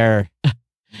 they're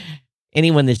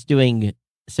anyone that's doing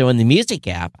so in the music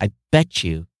app. I bet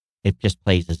you it just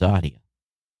plays as audio.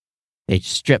 They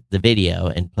strip the video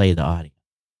and play the audio.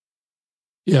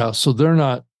 Yeah. So they're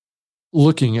not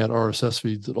looking at RSS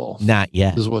feeds at all. Not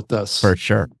yet. Is what that's for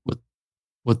sure.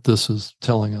 What this is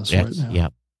telling us right now. Yeah.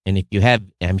 And if you have,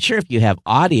 I'm sure if you have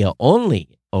audio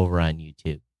only over on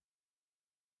YouTube.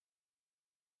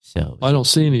 So I don't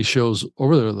see any shows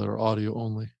over there that are audio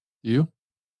only. You?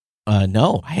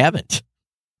 No, I haven't.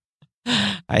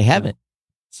 I haven't.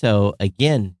 So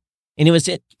again, and it was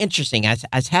interesting. I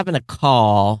was having a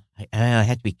call. I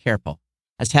have to be careful.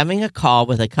 I was having a call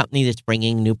with a company that's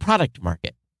bringing new product to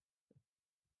market.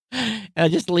 I'll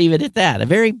just leave it at that. A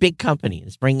very big company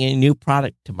is bringing a new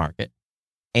product to market.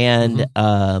 And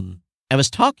I was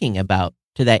talking to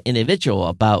that individual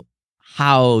about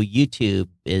how YouTube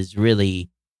is really,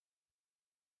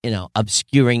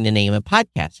 obscuring the name of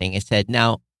podcasting. I said,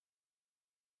 now,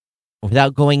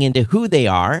 without going into who they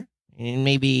are, and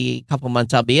maybe a couple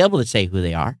months I'll be able to say who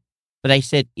they are, but I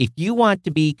said, if you want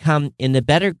to become in the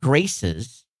better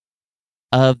graces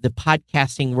of the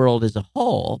podcasting world as a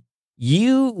whole,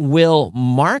 you will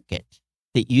market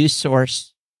that you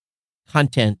source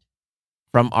content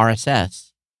from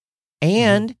RSS.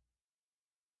 And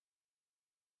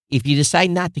if you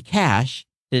decide not to cache,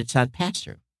 that it's on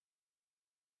pass-through.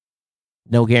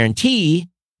 No guarantee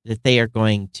that they are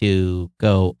going to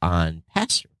go on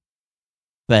pass-through.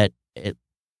 But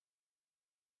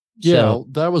you're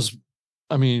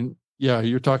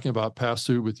talking about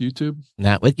pass-through with YouTube?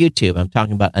 Not with YouTube. I'm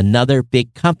talking about another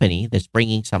big company that's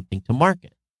bringing something to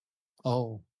market.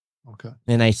 Oh, okay.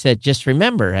 And I said, just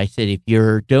remember, I said, if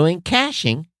you're doing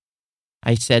caching,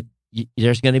 I said,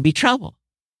 there's going to be trouble.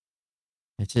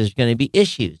 I said, there's going to be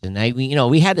issues. And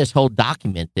we had this whole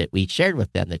document that we shared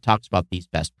with them that talks about these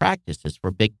best practices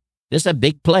for this is a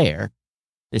big player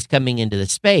that's coming into the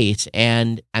space.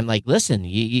 And I'm like, listen,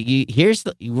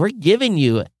 we're giving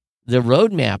you the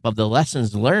roadmap of the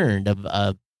lessons learned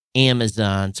of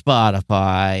Amazon,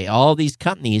 Spotify, all these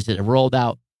companies that have rolled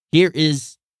out. Here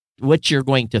is what you're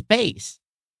going to face.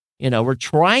 We're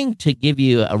trying to give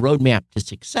you a roadmap to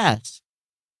success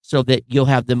so that you'll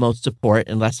have the most support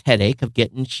and less headache of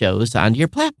getting shows onto your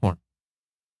platform.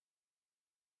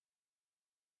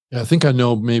 Yeah, I think I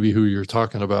know maybe who you're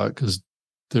talking about, because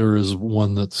there is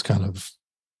one that's kind of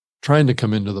trying to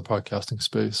come into the podcasting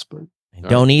space, but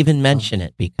don't even mention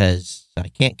it because I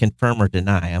can't confirm or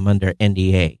deny. I'm under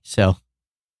NDA. So,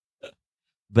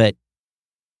 but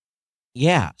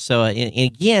yeah. So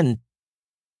again,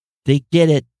 they did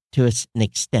it to an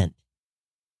extent,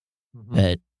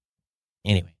 but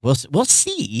anyway, we'll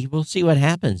see. We'll see what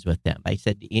happens with them. I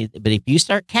said, but if you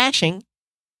start caching,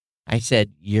 I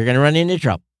said, you're going to run into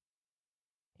trouble.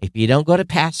 If you don't go to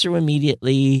pass-through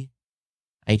immediately,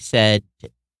 I said,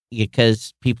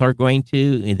 because people are going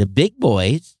to, the big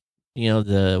boys,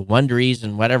 the Wonderies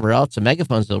and whatever else, the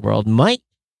megaphones of the world might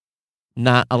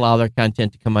not allow their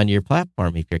content to come onto your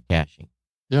platform if you're caching.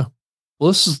 Yeah. Well,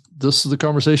 this is the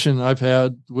conversation I've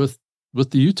had with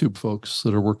the YouTube folks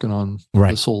that are working on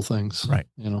this whole things. Right.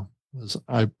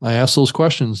 I asked those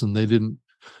questions and they didn't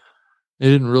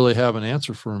really have an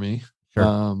answer for me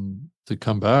to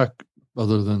come back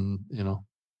other than,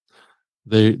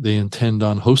 they intend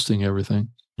on hosting everything.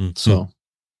 Mm-hmm. So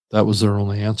that was their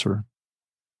only answer.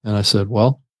 And I said,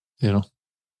 well,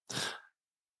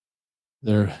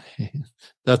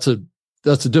 that's a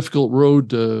difficult road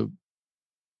to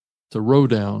row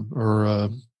down or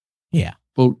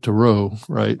boat to row,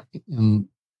 right? And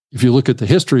if you look at the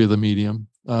history of the medium,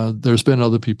 there's been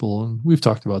other people, and we've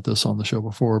talked about this on the show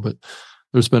before, but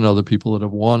there's been other people that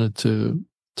have wanted to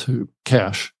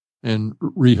cache and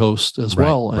rehost as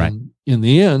well. And in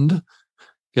the end,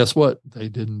 guess what? They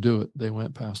didn't do it. They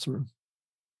went pass through.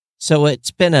 So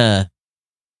it's been I've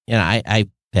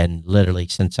been literally,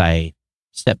 since I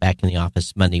stepped back in the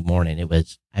office Monday morning,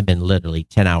 I've been literally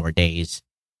 10-hour days.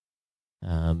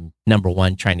 Number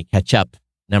one, trying to catch up.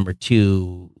 Number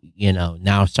two,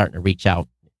 now starting to reach out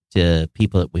to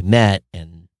people that we met,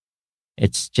 and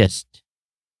it's just,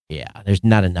 there's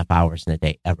not enough hours in a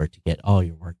day ever to get all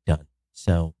your work done.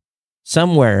 So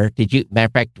somewhere, matter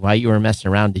of fact, while you were messing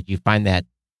around, did you find that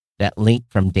link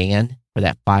from Dan for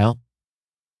that file?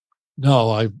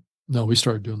 No, we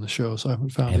started doing the show, so I haven't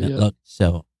found it yet.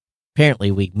 So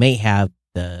apparently we may have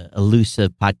the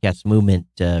elusive podcast movement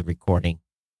recording.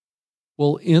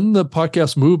 Well, in the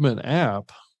podcast movement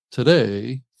app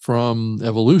today from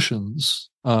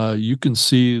Evolutions, you can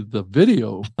see the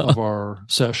video of our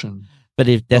session. But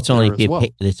it's only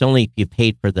if you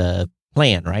paid for the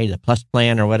plan, right? The plus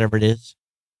plan or whatever it is.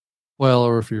 Well,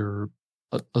 or if you're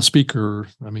a speaker,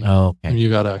 you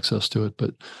got access to it.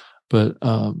 But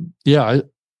I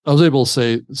was able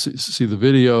to see the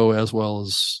video as well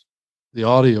as the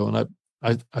audio, and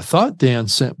I thought Dan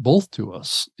sent both to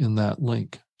us in that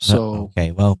link. So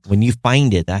okay, well, when you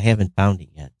find it, I haven't found it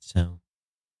yet. So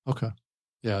okay,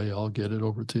 yeah, I'll get it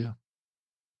over to you.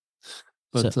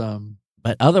 But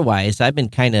but otherwise, I've been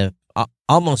kind of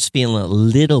almost feeling a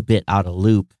little bit out of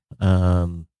loop.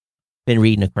 Been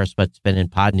reading, of course, what's been in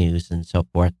pod news and so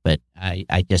forth, but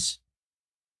I just,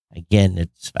 again,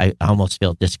 I almost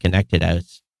feel disconnected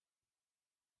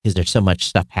because there's so much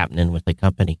stuff happening with the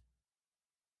company.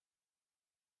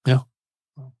 Yeah,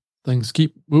 well, things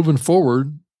keep moving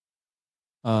forward.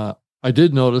 I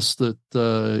did notice that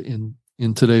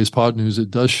in today's pod news,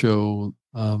 it does show.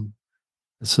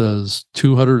 It says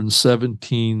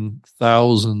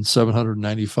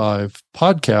 217,795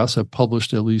 podcasts have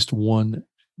published at least one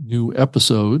new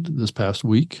episode this past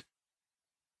week.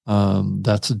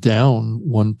 That's down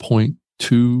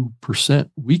 1.2%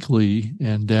 weekly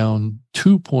and down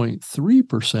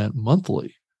 2.3%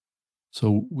 monthly.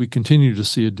 So we continue to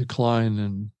see a decline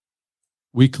in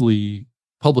weekly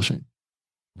publishing.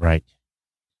 Right.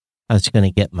 I was going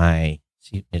to get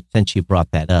since you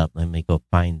brought that up, let me go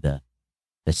find the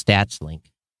stats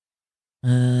link.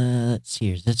 Let's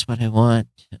see. Is this what I want?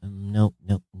 Nope,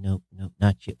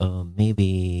 not you. Oh,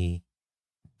 maybe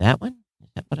that one? Is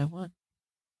that what I want?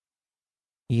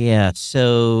 Yeah,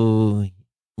 so,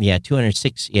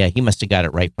 206. Yeah, he must have got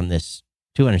it right from this.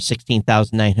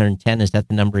 216,910. Is that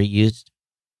the number he used?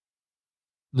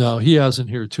 No, he has in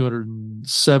here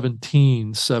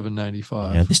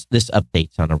 217,795. Yeah, this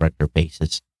updates on a regular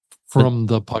basis. From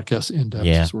the podcast index.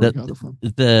 Yeah, is where I got it from.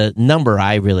 The number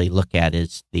I really look at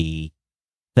is the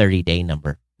 30-day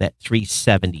number, that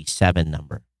 377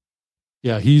 number.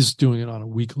 Yeah, he's doing it on a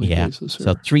weekly basis here.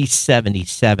 So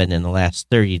 377 in the last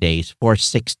 30 days,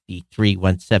 463,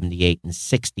 178, and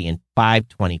 60, and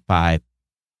 525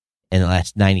 in the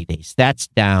last 90 days. That's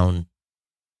down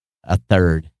a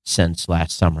third since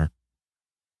last summer.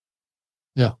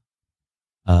 Yeah.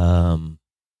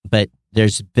 But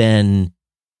there's been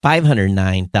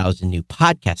 509,000 new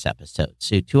podcast episodes.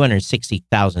 So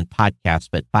 260,000 podcasts,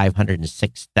 but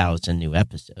 506,000 new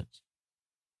episodes.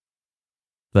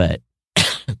 But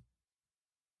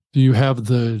do you have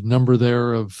the number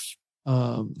there of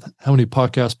how many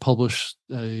podcasts published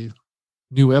a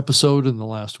new episode in the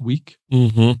last week?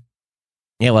 Mm-hmm.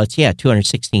 Yeah, well, it's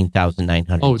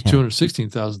 216,900. Oh,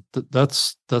 216,000.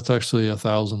 That's actually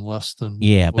 1,000 less than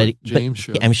but James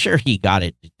showed. I'm sure he got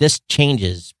it. This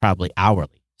changes probably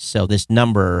hourly. So this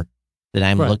number that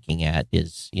I'm looking at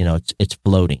is, it's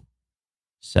floating.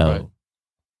 So,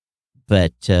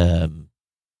 but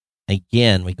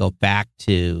again, we go back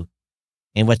to,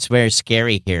 and what's very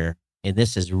scary here, and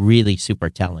this is really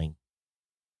super telling,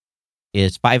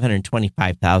 is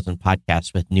 525,000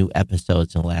 podcasts with new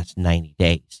episodes in the last 90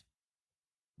 days.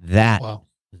 That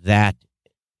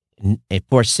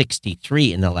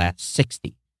 463 in the last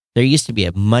 60. There used to be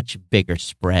a much bigger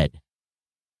spread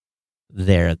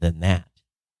there than that.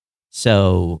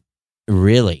 So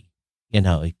really, I'm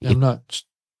not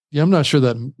sure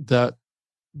that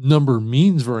number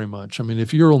means very much. I mean,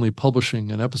 if you're only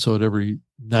publishing an episode every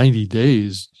 90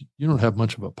 days, you don't have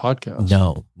much of a podcast.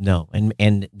 No.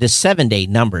 And the 7-day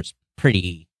number's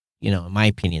pretty, in my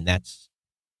opinion, that's,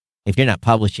 if you're not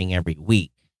publishing every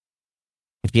week,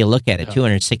 if you look at it,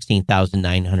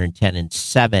 216,910 in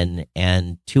 7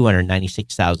 and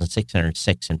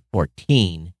 296,606 in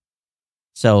 14.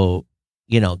 So,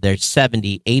 there's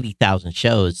 70, 80,000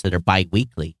 shows that are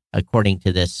bi-weekly, according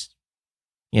to this,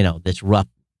 this rough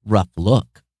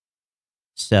look.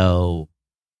 So,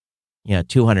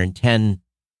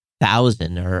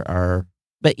 210,000 are,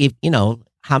 but if,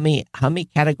 how many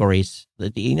categories,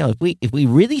 if we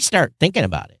really start thinking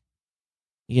about it,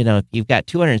 if you've got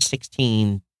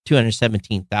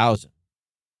 217,000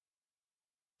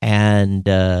 and,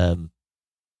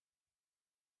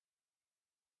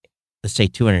 let's say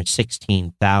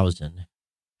 216,000,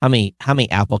 how many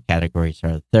Apple categories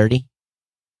are there? 30?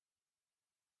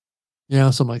 Yeah,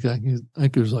 something like that. I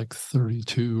think there's like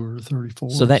 32 or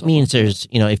 34. So that means there's,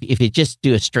 if you just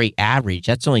do a straight average,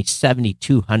 that's only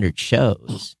 7,200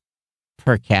 shows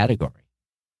per category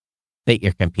that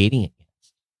you're competing against.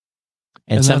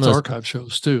 And some that's of those, archive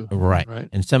shows too. Right.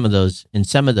 And some of those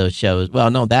shows,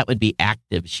 well, no, that would be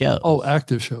active shows. Oh,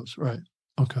 active shows. Right.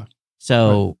 Okay.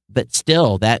 So, right. But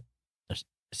still that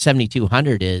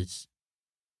 7,200 is,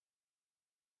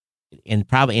 and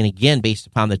again, based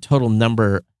upon the total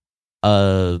number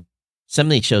of, some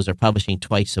of these shows are publishing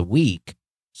twice a week.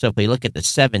 So if we look at the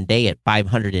 7-day at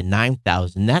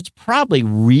 509,000, that's probably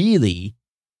really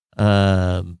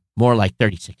more like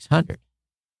 3,600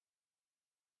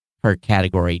 per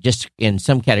category. Just in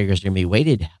some categories, they're going to be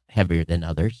weighted heavier than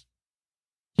others.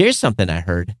 Here's something I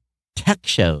heard: tech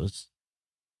shows.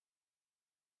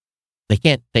 They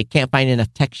can't find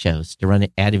enough tech shows to run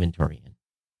ad inventory in.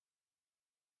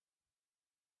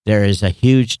 There is a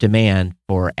huge demand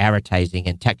for advertising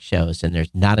and tech shows, and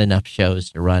there's not enough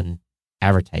shows to run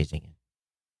advertising in.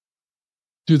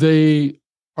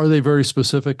 Are they very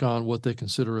specific on what they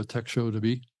consider a tech show to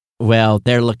be? Well,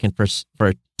 they're looking for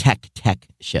tech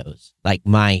shows, like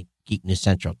my Geek News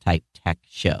Central type tech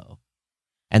show.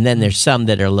 And then there's some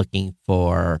that are looking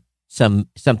for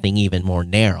something even more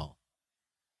narrow.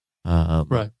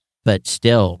 Right. But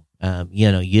still,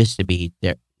 used to be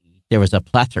there was a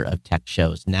plethora of tech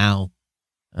shows. Now,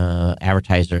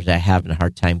 advertisers are having a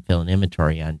hard time filling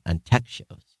inventory on tech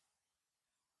shows.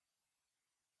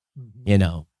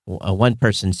 Mm-hmm. One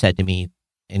person said to me,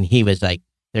 and he was like,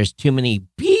 "There's too many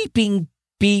beeping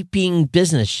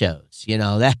business shows."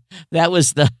 That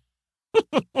was the,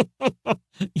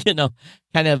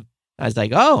 kind of. I was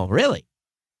like, "Oh, really?"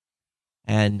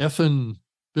 And effing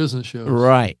business shows,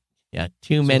 right? Yeah,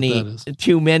 too many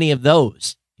of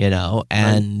those. And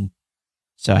right.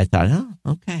 So I thought, oh,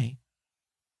 okay.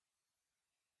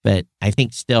 But I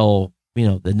think still,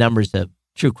 the numbers of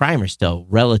true crime are still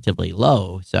relatively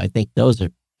low. So I think those are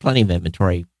plenty of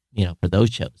inventory, for those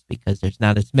shows, because there's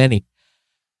not as many.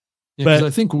 Yeah, but I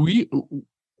think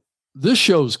this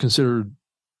show is considered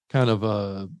kind of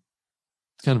a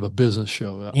business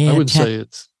show. Yeah, I would say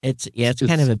it's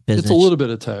kind of a business. It's a little bit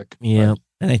of tech. Yeah. Right?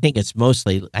 And I think it's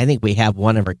mostly, I think we have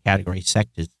one of our categories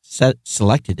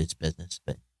selected as business,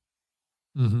 but.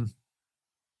 Mm-hmm.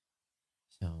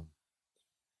 So,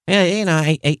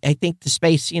 yeah, I think the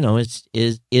space,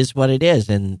 is what it is.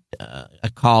 And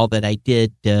a call that I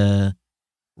did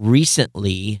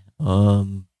recently,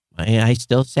 I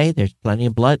still say there's plenty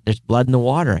of blood. There's blood in the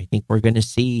water. I think we're going to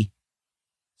see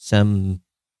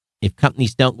if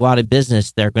companies don't go out of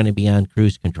business, they're going to be on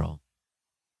cruise control.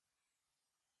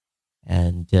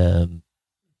 And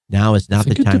now is not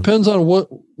the time. It depends on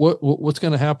what's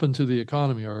going to happen to the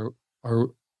economy.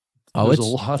 There's a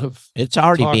lot of it's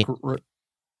already talk, being.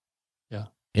 Yeah,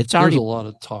 it's already there's a lot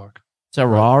of talk. So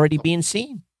we're already being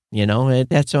seen.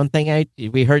 That's one thing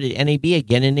we heard at NAB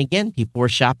again and again. People were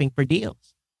shopping for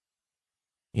deals.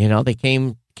 They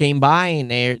came by and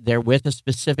they're with a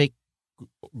specific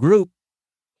group,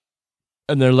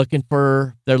 and they're looking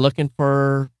to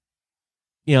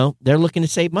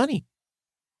save money.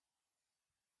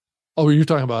 Oh, you're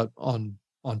talking about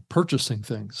on purchasing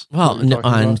things? Well,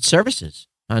 on services,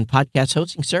 on podcast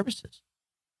hosting services.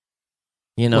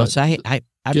 So I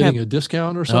getting a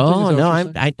discount or something? Oh, no,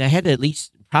 I had at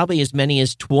least probably as many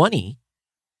as 20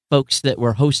 folks that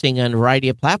were hosting on a variety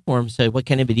of platforms. So what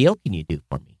kind of a deal can you do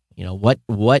for me?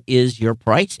 What is your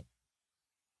pricing?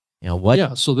 What?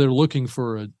 Yeah, so they're looking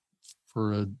for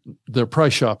their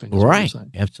price shopping. Right.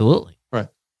 Absolutely. Right.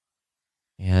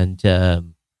 And,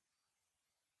 and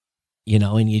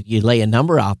you lay a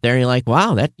number out there and you're like,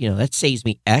 wow, that saves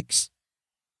me X.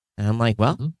 And I'm like,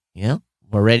 well,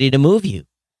 we're ready to move you.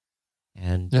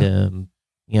 And,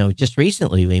 just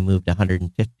recently we moved about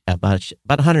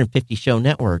 150 show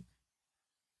network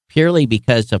purely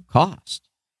because of cost.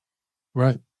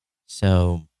 Right.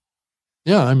 So,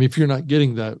 yeah, I mean, if you're not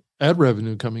getting that ad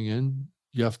revenue coming in,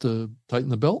 you have to tighten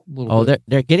the belt a little bit.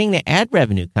 They're getting the ad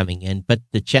revenue coming in, but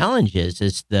the challenge is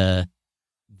they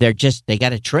got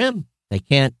to trim. They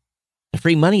can't. The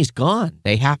free money's gone.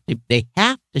 They have to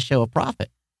show a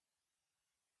profit.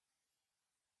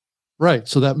 Right.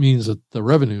 So that means that the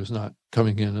revenue is not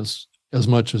coming in as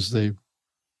much as they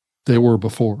were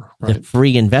before. Right. The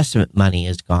free investment money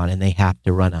is gone, and they have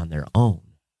to run on their own.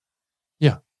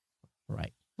 Yeah.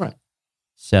 Right. Right.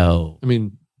 So, I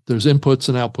mean, there's inputs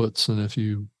and outputs, and if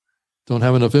you don't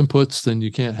have enough inputs, then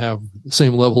you can't have the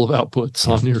same level of outputs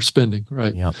on your spending.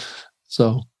 Right. Yep.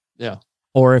 So, yeah.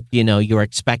 Or if, you're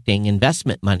expecting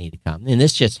investment money to come, and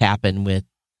this just happened with,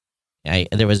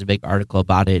 there was a big article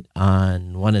about it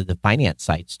on one of the finance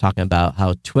sites talking about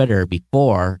how Twitter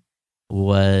before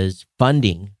was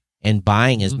funding and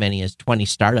buying as many as 20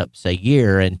 startups a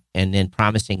year and then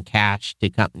promising cash to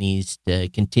companies to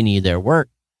continue their work.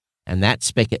 And that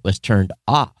spigot was turned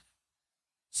off.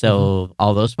 So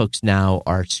all those folks now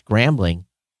are scrambling.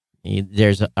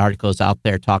 There's articles out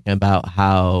there talking about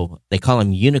how they call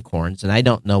them unicorns. And I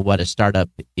don't know what a startup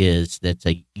is that's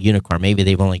a unicorn. Maybe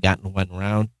they've only gotten one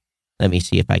round. Let me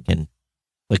see if I can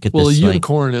look at this. Well, a link.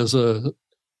 unicorn is a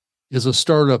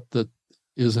startup that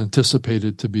is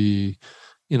anticipated to be,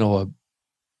 to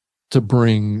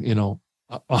bring,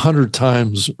 100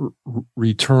 times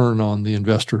return on the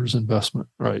investor's investment,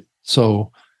 right?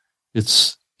 So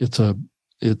it's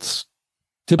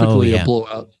typically a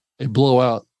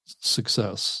blowout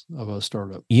success of a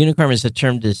startup. Unicorn is a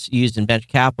term that's used in venture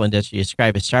capital industry to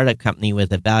describe a startup company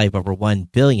with a value of over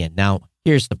 $1 billion. Now,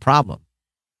 here's the problem.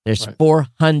 There's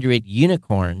 400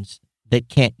 unicorns that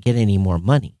can't get any more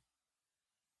money.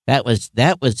 That was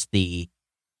the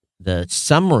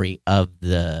summary of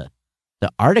the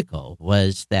article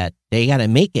was that they got to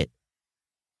make it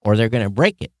or they're going to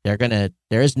break it.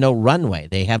 There is no runway.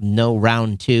 They have no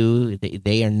round two.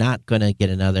 They are not going to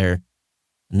get another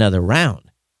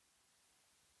round.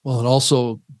 Well, and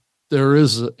also there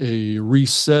is a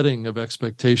resetting of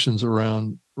expectations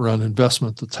around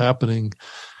investment that's happening.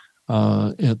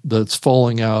 That's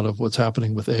falling out of what's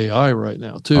happening with AI right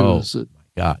now too. Is that my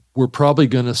God. We're probably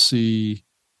going to see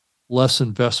less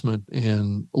investment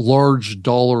in large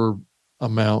dollar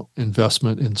amount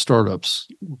investment in startups.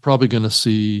 We're probably going to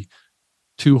see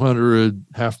 200,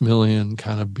 $500,000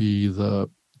 kind of be the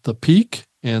peak,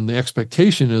 and the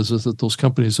expectation is that those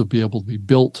companies will be able to be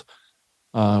built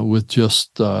with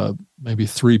just maybe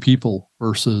 3 people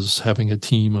versus having a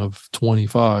team of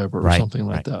 25 or something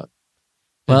like that.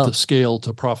 Well, to scale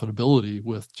to profitability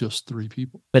with just 3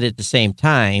 people. But at the same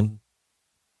time,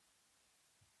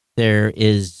 there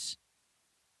is,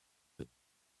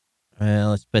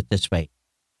 let's put it this way,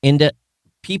 into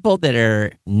people that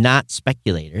are not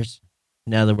speculators.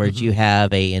 In other words, you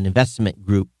have an investment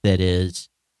group that is,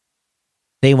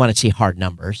 they want to see hard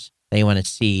numbers. They want to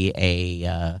see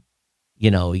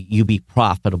you be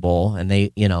profitable, and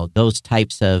they, those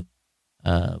types of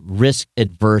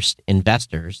risk-adverse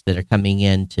investors that are coming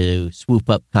in to swoop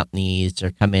up companies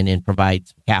or come in and provide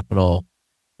some capital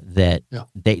that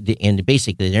they and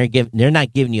basically they're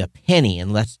not giving you a penny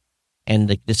unless. And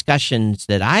the discussions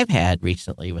that I've had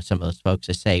recently with some of those folks,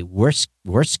 I say we're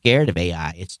scared of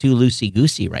AI. It's too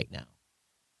loosey-goosey right now.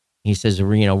 He says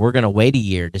we're going to wait a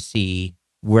year to see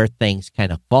where things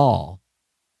kind of fall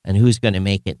and who's going to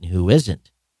make it and who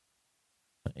isn't.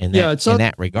 In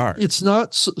that regard, it's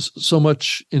not so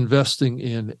much investing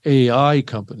in AI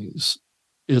companies.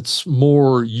 It's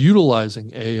more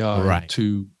utilizing AI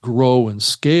to grow and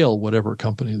scale whatever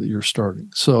company that you're starting.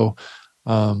 So,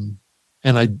 and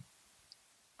I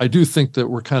do think that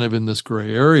we're kind of in this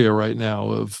gray area right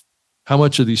now of how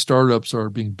much of these startups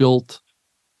are being built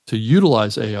to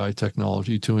utilize AI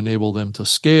technology to enable them to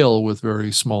scale with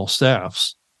very small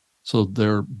staffs. So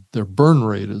their burn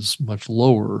rate is much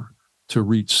lower to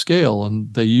reach scale,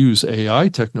 and they use AI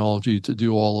technology to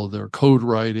do all of their code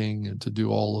writing and to do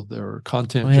all of their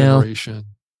content generation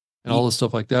and all the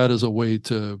stuff like that as a way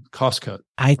to cost cut.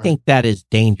 I think that is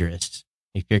dangerous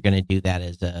if you're going to do that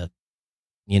as a,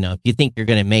 if you think you're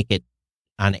going to make it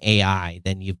on AI,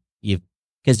 then you've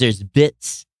because there's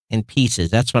bits and pieces.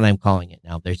 That's what I'm calling it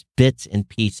now. There's bits and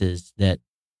pieces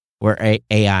where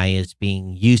AI is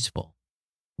being useful.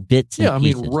 Bits and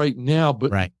pieces. Right now,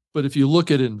 but But if you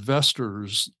look at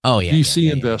investors, yeah, VC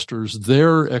yeah. investors,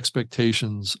 their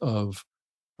expectations of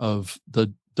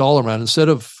the dollar amount, instead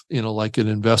of, like an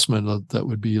investment that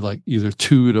would be like either $2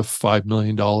 to $5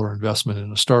 million investment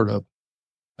in a startup,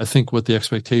 I think what the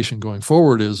expectation going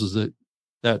forward is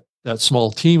that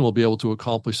small team will be able to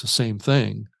accomplish the same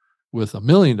thing with $1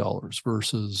 million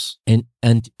versus and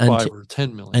 5 or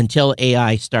 10 million until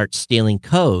AI starts stealing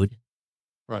code,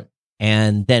 right?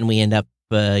 And then we end up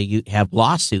you have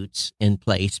lawsuits in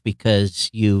place because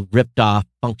you ripped off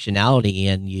functionality,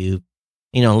 and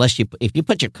if you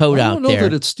put your code out there. I don't know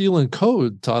that it's stealing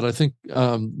code, Todd. I think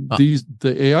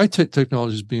the AI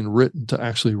technology is being written to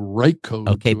actually write code.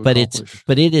 Okay, but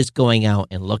it is going out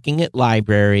and looking at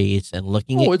libraries and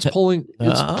looking at. It's pulling.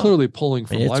 It's clearly pulling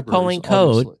from libraries. It's pulling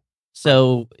code. Obviously.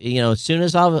 So as soon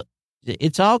as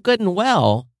it's all good and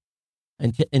well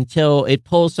until it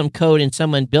pulls some code and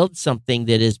someone builds something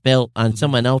that is built on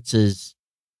someone else's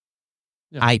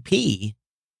IP.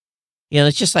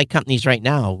 It's just like companies right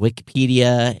now,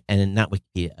 Wikipedia and not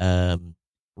Wikipedia,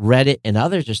 Reddit and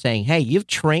others are saying, hey, you've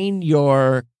trained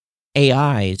your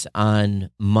AIs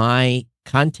on my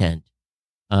content.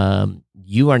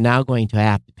 You are now going to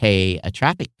have to pay a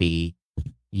traffic fee.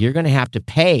 You're going to have to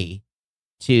pay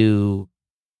to,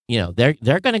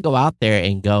 they're going to go out there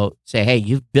and go say, hey,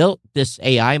 you've built this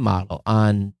AI model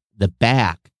on the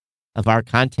back of our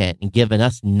content and given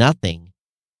us nothing.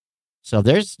 So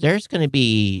there's going to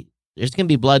be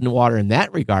blood and water in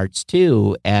that regards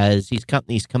too, as these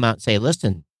companies come out and say,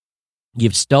 listen,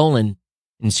 you've stolen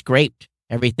and scraped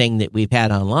everything that we've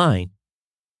had online.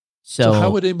 So how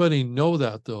would anybody know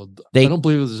that, though? I don't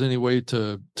believe there's any way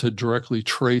to directly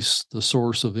trace the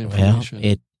source of the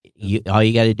information. All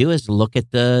you got to do is look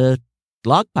at the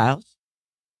log files.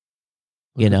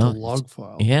 Look at the log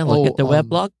file. Yeah, look at the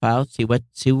web log files.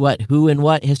 See what, who and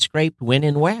what has scraped when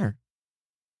and where.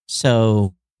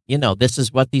 So, this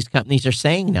is what these companies are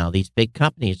saying now. These big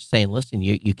companies are saying, listen,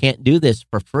 you can't do this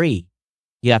for free.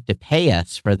 You have to pay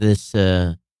us for this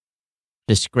to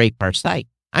scrape our site.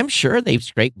 I'm sure they've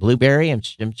scraped Blueberry. I'm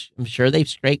sure they've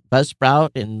scraped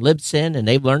Buzzsprout and Libsyn, and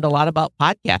they've learned a lot about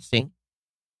podcasting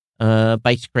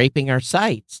by scraping our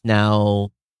sites.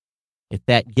 Now, if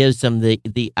that gives them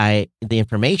the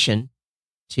information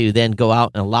to then go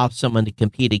out and allow someone to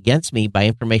compete against me by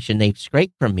information they've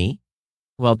scraped from me,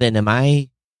 well, then am I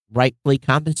rightfully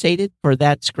compensated for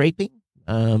that scraping?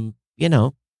 That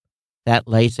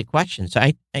lays the question.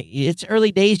 So it's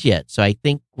early days yet. So I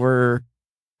think we're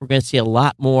going to see a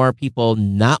lot more people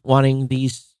not wanting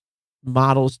these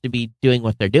models to be doing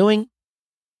what they're doing.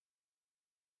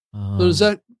 So is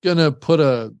that going to put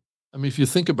if you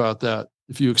think about that,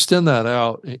 if you extend that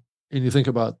out and you think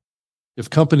about if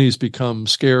companies become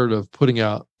scared of putting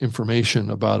out information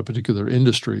about a particular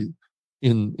industry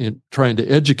in trying to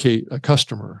educate a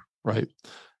customer, right?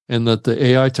 And that the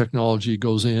AI technology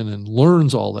goes in and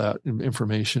learns all that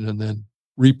information and then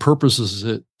repurposes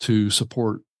it to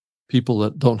support people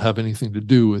that don't have anything to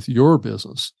do with your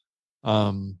business.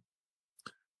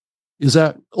 Is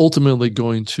that ultimately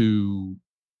going to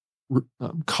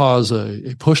cause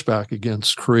a pushback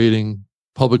against creating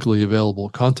publicly available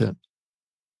content?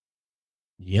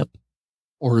 Yep.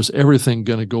 Or is everything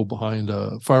going to go behind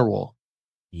a firewall?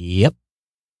 Yep.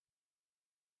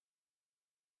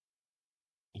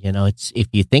 It's, if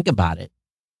you think about it,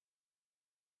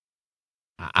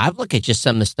 I've looked at just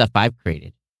some of the stuff I've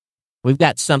created. We've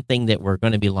got something that we're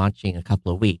going to be launching in a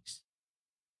couple of weeks.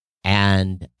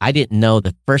 And I didn't know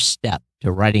the first step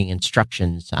to writing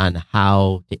instructions on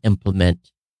how to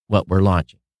implement what we're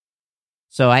launching.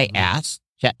 So I asked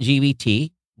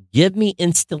ChatGPT, give me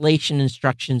installation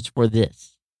instructions for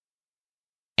this.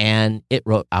 And it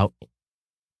wrote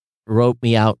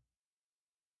me out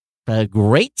a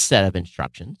great set of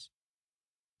instructions.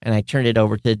 And I turned it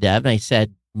over to the dev and I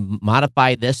said,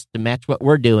 modify this to match what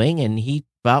we're doing. And he,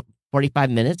 about 45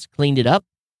 minutes, cleaned it up,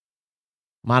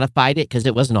 modified it because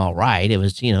it wasn't all right. It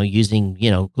was, using,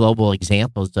 global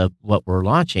examples of what we're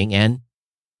launching, and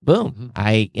boom,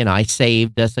 I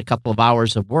saved us a couple of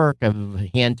hours of work of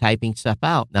hand typing stuff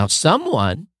out. Now,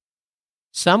 someone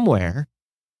somewhere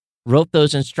wrote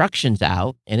those instructions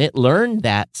out, and it learned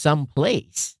that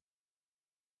someplace,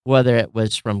 whether it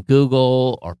was from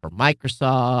Google or from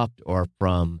Microsoft or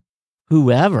from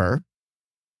whoever,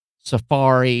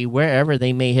 Safari, wherever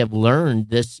they may have learned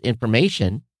this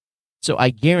information. So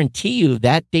I guarantee you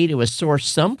that data was sourced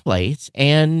someplace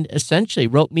and essentially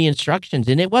wrote me instructions.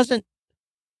 And it wasn't,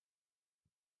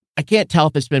 I can't tell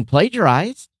if it's been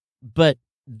plagiarized, but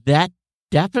that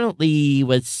definitely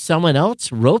was someone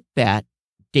else wrote that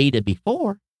data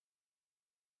before.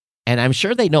 And I'm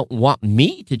sure they don't want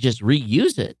me to just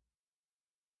reuse it.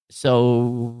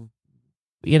 So,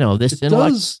 this It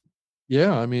does.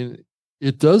 Yeah. I mean,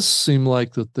 it does seem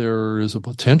like that there is a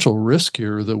potential risk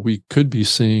here that we could be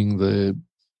seeing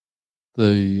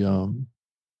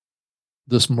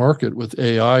this market with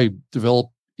AI develop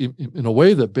in a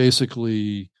way that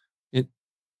basically it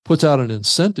puts out an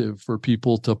incentive for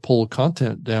people to pull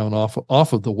content down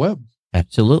off of the web.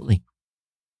 Absolutely.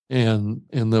 And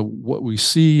what we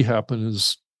see happen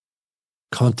is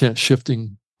content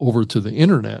shifting over to the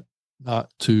internet, not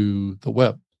to the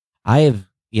web. I have,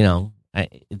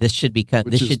 this should be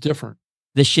different.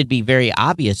 This should be very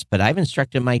obvious, but I've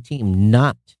instructed my team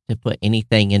not to put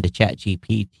anything into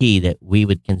ChatGPT that we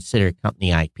would consider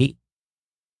company IP.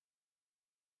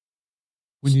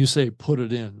 When you say put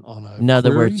it in on a in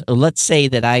other query? words, let's say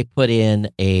that I put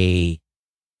in a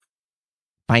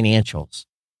financials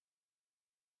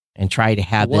and try to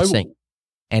have this thing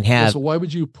and have. So why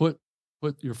would you put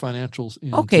your financials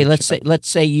in? Okay, let's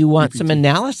say you want some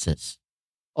analysis.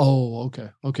 Oh,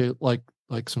 okay,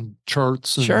 like some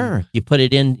charts. And sure, you put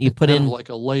it in. You put in like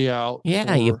a layout.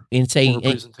 Yeah, you say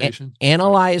presentation.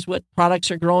 Analyze what products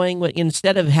are growing.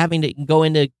 Instead of having to go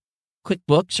into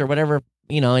QuickBooks or whatever,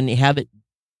 and have it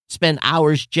spend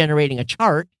hours generating a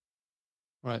chart.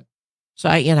 Right. So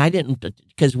I didn't,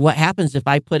 because what happens if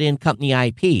I put in company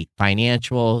IP,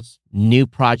 financials, new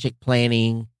project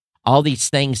planning, all these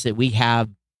things that we have,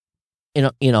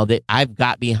 that I've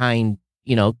got behind,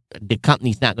 the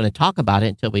company's not going to talk about it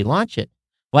until we launch it.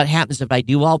 What happens if I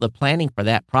do all the planning for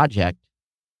that project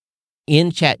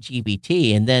in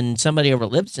ChatGPT and then somebody over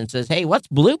at Libsyn says, hey, what's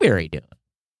Blueberry doing?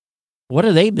 What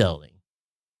are they building?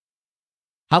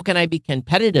 How can I be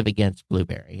competitive against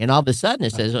Blueberry? And all of a sudden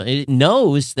it says, it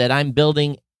knows that I'm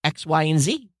building X, Y, and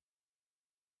Z.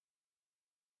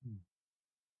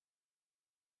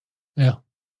 Yeah.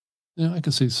 Yeah, I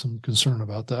can see some concern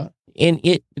about that. And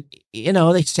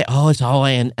they say, oh, it's all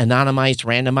anonymized,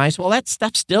 randomized. Well, that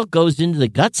stuff still goes into the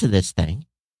guts of this thing.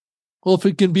 Well, if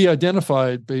it can be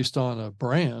identified based on a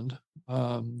brand,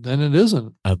 then it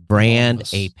isn't a brand,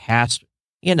 anonymous. A past.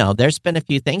 There's been a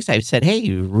few things I've said, hey,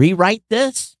 you rewrite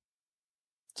this.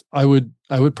 I would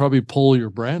probably pull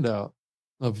your brand out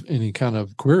of any kind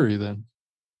of query then.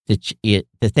 The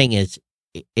thing is,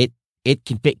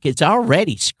 it's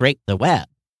already scraped the web.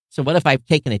 So what if I've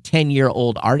taken a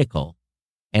 10-year-old article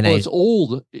and it's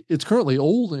old? It's currently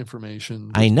old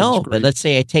information. I know, but let's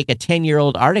say I take a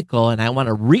 10-year-old article and I want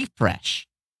to refresh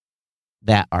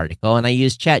that article, and I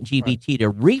use ChatGPT to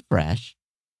refresh.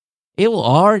 It will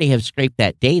already have scraped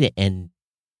that data and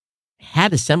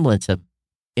had a semblance of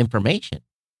information.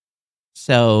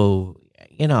 So,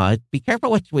 be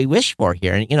careful what we wish for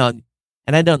here. And,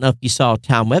 and I don't know if you saw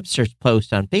Tom Webster's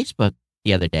post on Facebook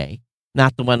the other day,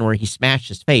 not the one where he smashed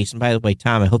his face. And by the way,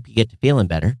 Tom, I hope you get to feeling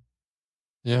better.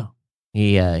 Yeah.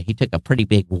 He took a pretty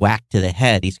big whack to the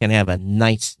head. He's going to have a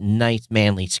nice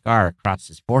manly scar across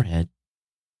his forehead.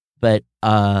 But,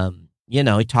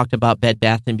 he talked about Bed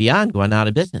Bath & Beyond going out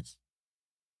of business.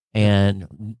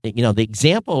 And, the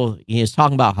example is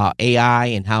talking about how AI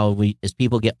and how as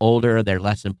people get older, they're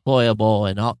less employable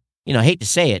and all. I hate to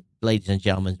say it, ladies and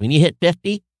gentlemen, when you hit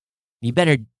 50, you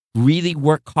better really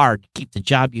work hard to keep the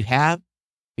job you have,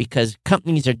 because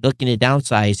companies are looking to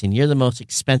downsize and you're the most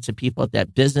expensive people at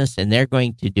that business, and they're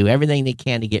going to do everything they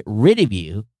can to get rid of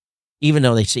you, even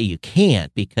though they say you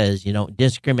can't because you don't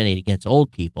discriminate against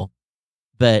old people.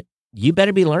 But you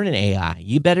better be learning AI.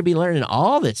 You better be learning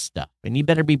all this stuff, and you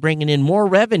better be bringing in more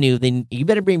revenue you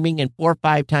better be bringing in 4 or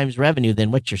 5 times revenue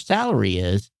than what your salary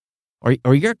is,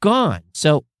 or you're gone.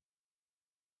 So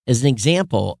as an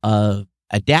example of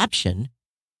adaption,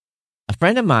 a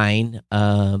friend of mine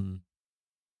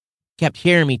kept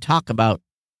hearing me talk about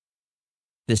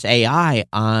this AI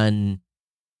on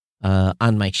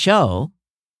my show,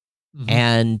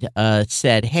 and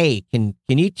said, hey, can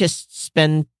you just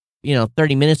spend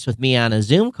 30 minutes with me on a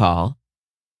Zoom call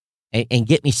and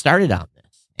get me started on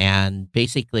this? And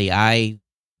basically I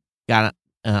got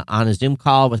on a Zoom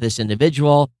call with this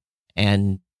individual,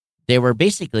 and they were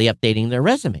basically updating their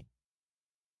resume.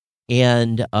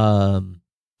 And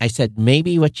I said,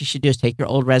 maybe what you should do is take your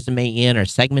old resume in, or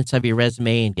segments of your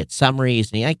resume, and get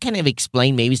summaries. And I kind of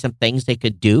explained maybe some things they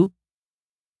could do.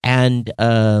 And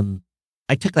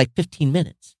I took like 15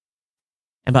 minutes.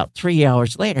 About 3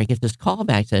 hours later, I get this call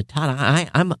back. Said, Todd,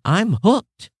 I'm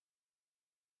hooked.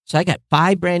 So I got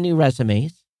 5 brand new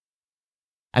resumes.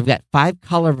 I've got 5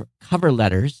 cover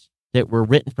letters that were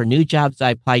written for new jobs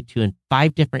I applied to in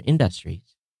 5 different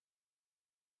industries.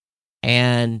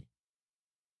 And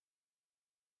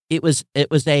it was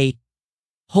a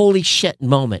holy shit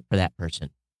moment for that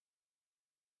person.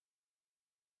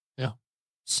 Yeah.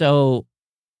 So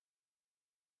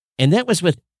And that was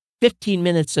with 15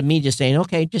 minutes of me just saying,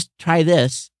 okay, just try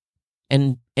this.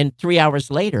 And 3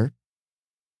 hours later,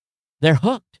 they're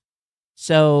hooked.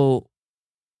 So,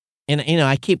 and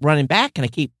I keep running back, and I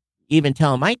keep even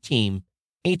telling my team,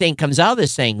 anything comes out of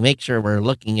this thing, make sure we're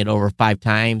looking it over 5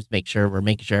 times, make sure we're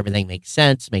making sure everything makes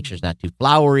sense, make sure it's not too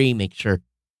flowery, make sure,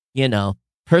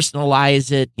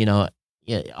 personalize it,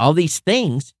 all these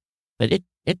things. But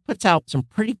it puts out some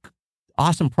pretty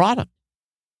awesome product.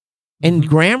 And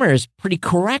grammar is pretty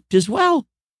correct as well.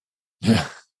 Yeah.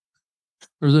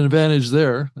 There's an advantage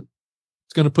there.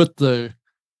 It's going to put the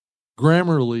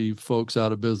Grammarly folks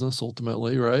out of business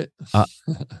ultimately, right?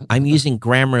 I'm using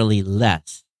Grammarly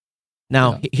less.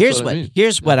 Now, here's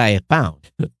what I have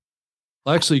found.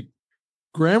 Actually,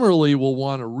 Grammarly will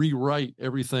want to rewrite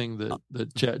everything that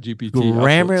ChatGPT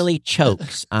Grammarly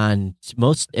chokes on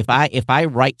most. If I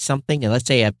write something, and let's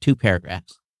say I have 2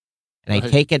 paragraphs, and I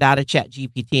take it out of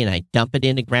ChatGPT and I dump it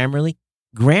into Grammarly,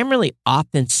 Grammarly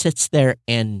often sits there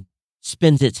and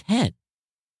spins its head.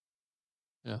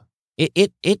 Yeah.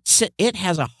 It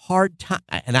has a hard time,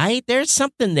 and there's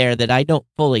something there that I don't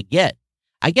fully get.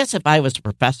 I guess if I was a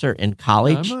professor in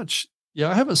college,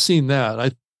 I haven't seen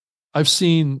that. I've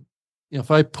seen,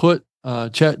 if I put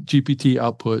ChatGPT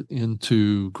output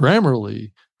into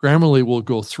Grammarly will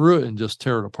go through it and just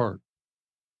tear it apart.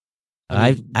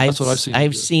 That's what I've seen.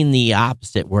 I've seen the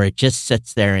opposite, where it just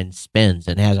sits there and spins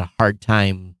and has a hard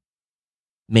time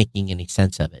making any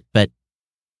sense of it, but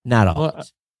not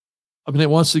always. It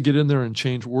wants to get in there and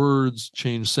change words,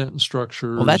 change sentence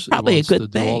structures. Well, that's probably a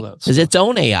good thing, because its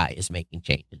own AI is making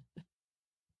changes.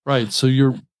 Right. So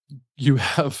you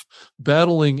have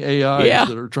battling AIs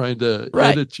that are trying to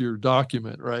edit your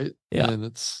document, right? Yeah.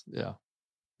 And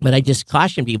But I just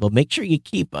caution people, make sure you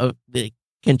keep the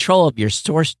control of your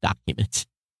source documents.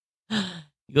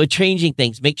 You go changing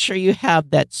things. Make sure you have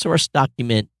that source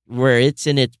document where it's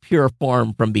in its pure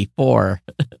form from before,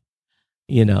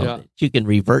 that you can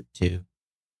revert to.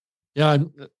 Yeah,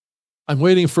 I'm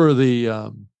waiting for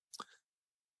the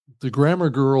Grammar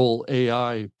Girl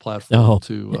AI platform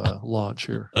to launch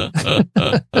here.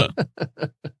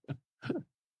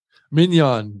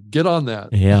 Mignon, get on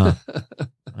that. Yeah,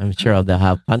 I'm sure they'll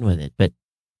have fun with it. But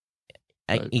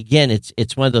again,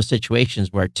 it's one of those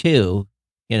situations where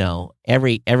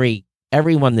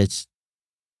everyone that's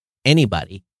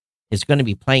anybody is going to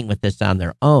be playing with this on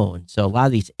their own. So a lot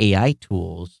of these AI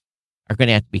tools are going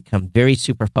to have to become very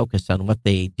super focused on what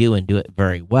they do and do it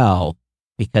very well,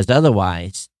 because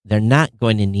otherwise they're not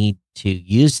going to need to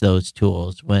use those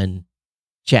tools when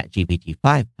ChatGPT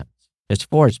 5 comes. Because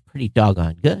 4 is pretty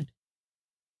doggone good.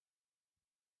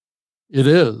 It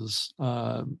is.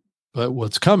 But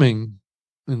what's coming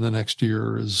in the next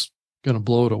year is going to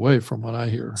blow it away from what I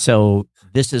hear. So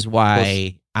this is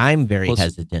why I'm very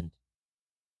hesitant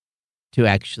to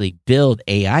actually build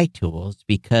AI tools,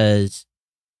 because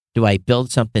do I build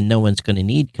something no one's going to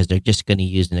need because they're just going to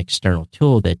use an external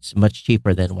tool that's much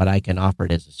cheaper than what I can offer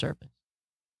it as a service?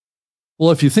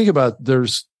 Well, if you think about it,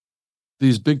 there's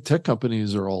these big tech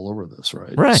companies are all over this,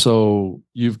 right? Right. So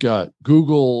you've got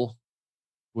Google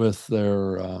with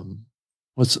their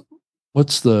what's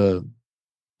the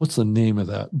name of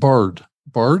that? Bard,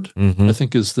 I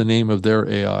think is the name of their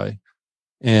AI,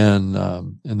 and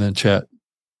then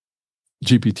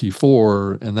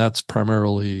GPT-4, and that's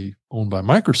primarily owned by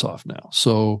Microsoft now.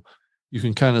 So you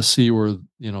can kind of see where,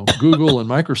 Google and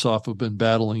Microsoft have been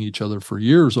battling each other for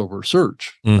years over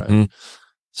search. Right?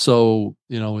 So,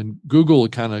 and Google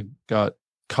kind of got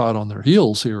caught on their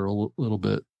heels here a little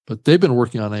bit, but they've been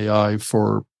working on AI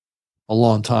for a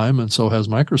long time, and so has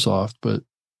Microsoft. But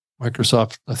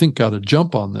Microsoft, I think, got a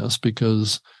jump on this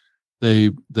because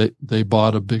they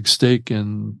bought a big stake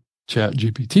in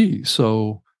ChatGPT.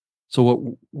 So what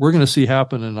we're going to see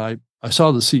happen, and I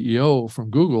saw the CEO from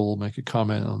Google make a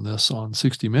comment on this on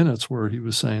 60 Minutes, where he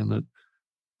was saying that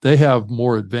they have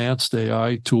more advanced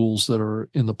AI tools that are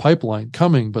in the pipeline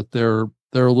coming, but they're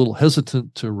a little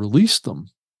hesitant to release them,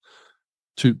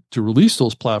 to release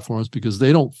those platforms, because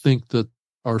they don't think that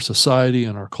our society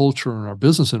and our culture and our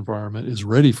business environment is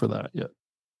ready for that yet.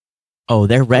 Oh,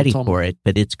 they're ready for it,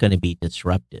 but it's going to be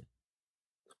disruptive.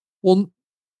 Well,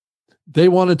 they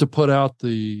wanted to put out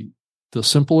the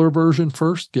simpler version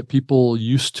first, get people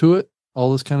used to it,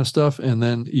 all this kind of stuff, and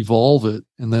then evolve it,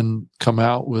 and then come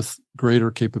out with greater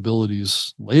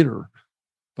capabilities later.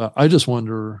 But I just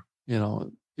wonder,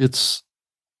 there's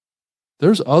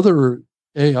other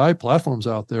AI platforms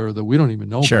out there that we don't even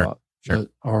know about that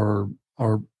are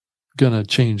going to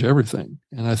change everything.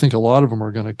 And I think a lot of them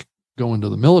are going to go into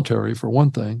the military, for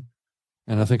one thing,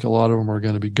 and I think a lot of them are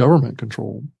going to be government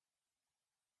controlled.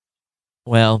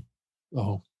 Well,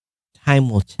 time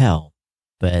will tell,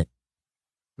 but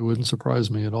it wouldn't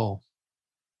surprise me at all.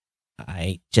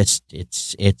 I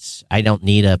don't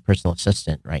need a personal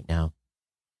assistant right now.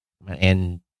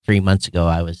 And 3 months ago,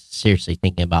 I was seriously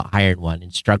thinking about hiring one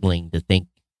and struggling to think,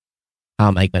 how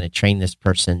am I going to train this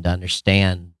person to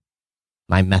understand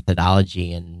my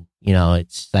methodology? And,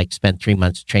 it's like spend 3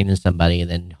 months training somebody and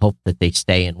then hope that they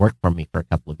stay and work for me for a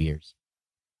couple of years.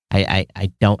 I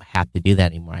don't have to do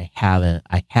that anymore. I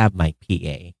have my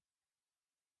PA.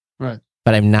 Right.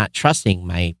 But I'm not trusting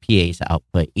my PA's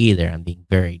output either. I'm being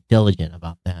very diligent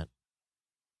about that.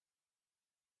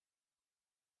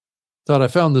 Thought I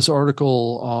found this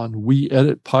article on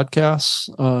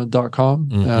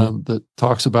weeditpodcasts.com that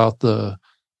talks about the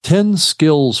 10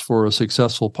 skills for a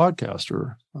successful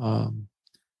podcaster. I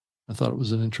thought it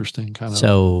was an interesting kind of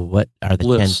So what are the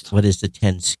list. 10? What is the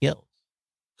 10 skills?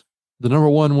 The number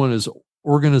one is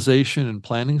organization and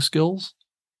planning skills.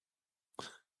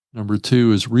 Number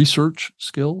 2 is research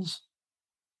skills.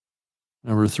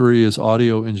 Number 3 is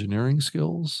audio engineering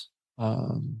skills.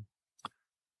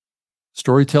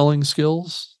 Storytelling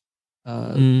skills,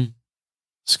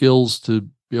 skills to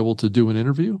be able to do an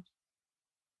interview,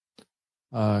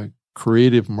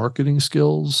 creative marketing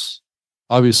skills,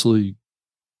 obviously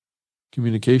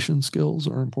communication skills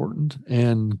are important,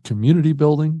 and community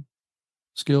building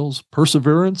skills,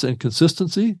 perseverance and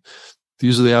consistency.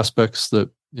 These are the aspects that,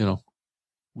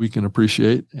 we can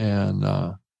appreciate,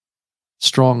 and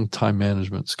strong time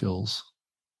management skills.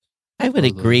 I would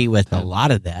agree with a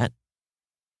lot of that.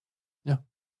 Yeah.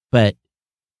 But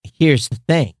here's the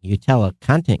thing. You tell a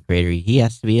content creator he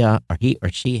has to be, or he or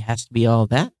she has to be all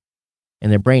that,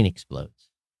 and their brain explodes.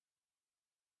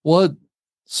 Well,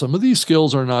 some of these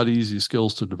skills are not easy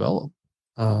skills to develop.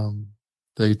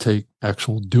 They take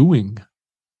actual doing.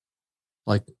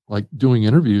 Like doing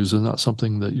interviews is not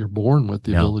something that you're born with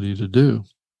the ability to do.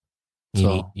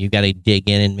 You got to dig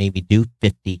in and maybe do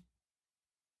 50.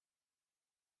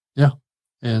 Yeah.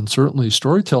 And certainly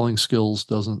storytelling skills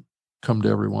doesn't come to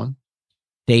everyone.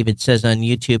 David says on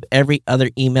YouTube, every other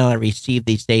email I receive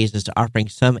these days is offering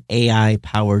some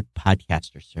AI-powered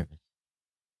podcaster service.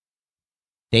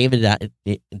 David,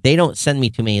 they don't send me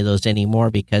too many of those anymore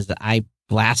because I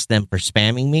blast them for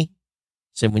spamming me.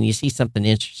 So when you see something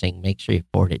interesting, make sure you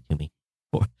forward it to me.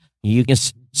 Or you can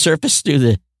surface through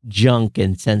the junk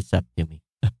and send stuff to me.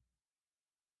 And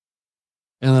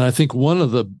then I think one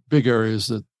of the big areas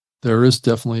that there is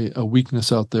definitely a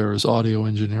weakness out there is audio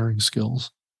engineering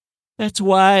skills. That's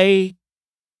why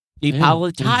you follow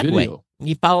the Todd way.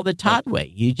 You follow the Todd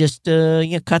way. You just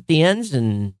cut the ends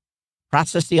and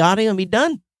process the audio and be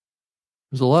done.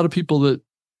 There's a lot of people that,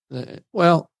 and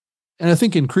I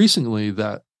think increasingly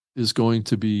that is going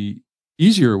to be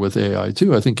easier with AI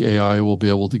too. I think AI will be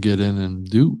able to get in and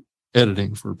do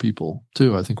editing for people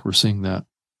too. I think we're seeing that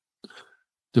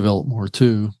develop more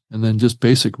too. And then just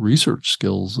basic research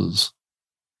skills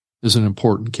is an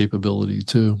important capability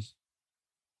too.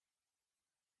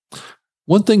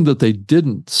 One thing that they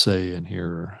didn't say in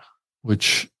here,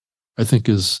 which I think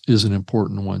is an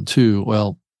important one too.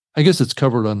 Well, I guess it's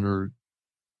covered under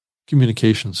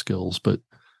communication skills, but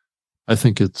I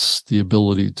think it's the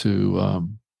ability to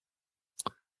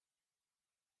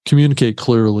communicate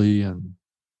clearly and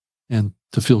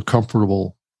to feel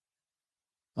comfortable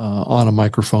on a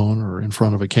microphone or in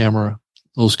front of a camera.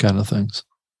 Those kind of things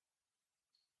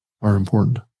are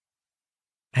important.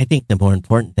 I think the more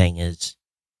important thing is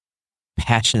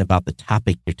passion about the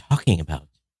topic you're talking about.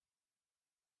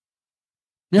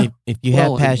 Yeah. If you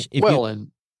have passion,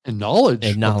 and knowledge.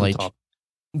 And knowledge.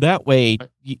 That way,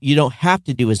 you don't have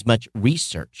to do as much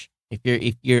research.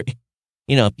 If you're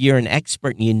an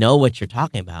expert and you know what you're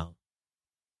talking about,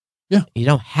 you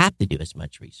don't have to do as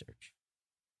much research.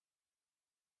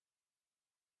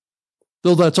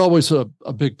 Though that's always a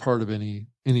big part of any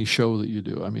show that you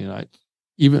do. I mean,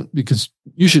 even because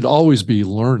you should always be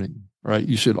learning, right?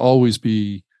 You should always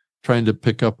be trying to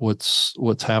pick up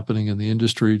what's happening in the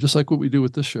industry, just like what we do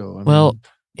with this show. I mean,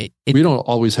 we don't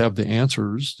always have the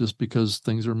answers just because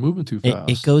things are moving too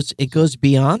fast. It goes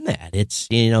beyond that. It's,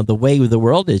 the way the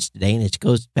world is today, and it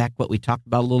goes back what we talked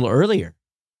about a little earlier.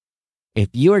 If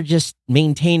you are just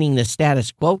maintaining the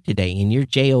status quo today and you're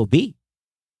JOB,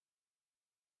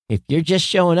 if you're just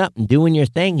showing up and doing your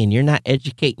thing and you're not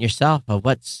educating yourself of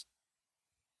what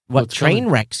train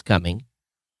wreck's coming,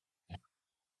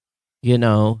 you're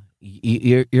going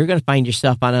to find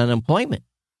yourself on unemployment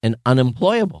and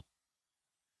unemployable.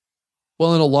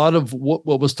 Well, and a lot of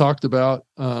what was talked about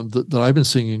that I've been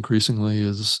seeing increasingly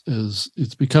is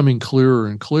it's becoming clearer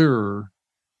and clearer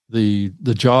the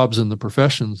jobs and the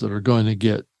professions that are going to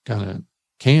get kind of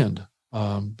canned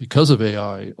because of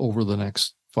AI over the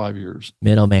next 5 years.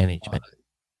 Middle management.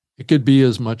 It could be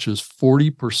as much as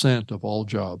 40% of all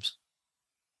jobs.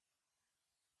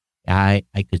 I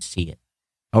could see it.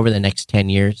 Over the next 10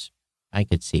 years, I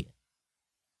could see it.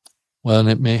 Well, and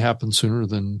it may happen sooner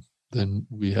than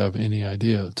we have any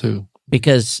idea, too.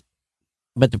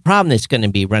 But the problem that's going to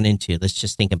be run into, let's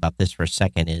just think about this for a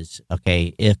second, is,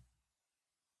 okay, if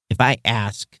I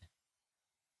ask,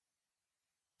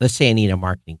 let's say I need a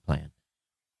marketing plan,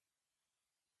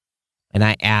 and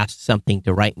I ask something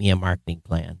to write me a marketing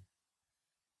plan,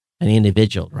 an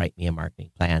individual to write me a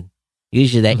marketing plan,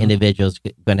 usually that individual is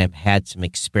going to have had some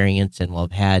experience and will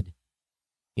have had,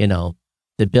 the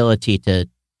ability to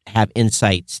have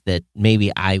insights that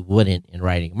maybe I wouldn't in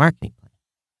writing a marketing plan.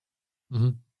 Mm-hmm.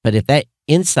 But if that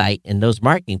insight and those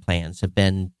marketing plans have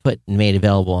been put and made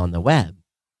available on the web,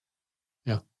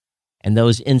 yeah, and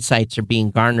those insights are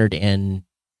being garnered and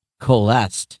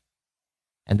coalesced,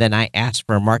 and then I ask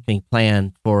for a marketing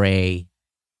plan for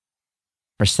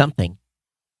something,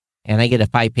 and I get a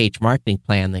 5-page marketing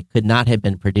plan that could not have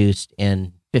been produced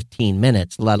in 15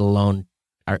 minutes, let alone,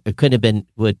 or it could have been,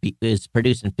 is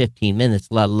produced in 15 minutes,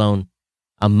 let alone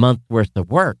a month worth of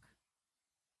work.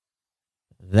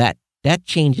 That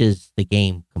changes the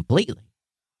game completely.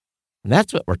 And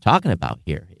that's what we're talking about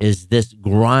here, is this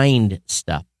grind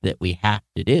stuff that we have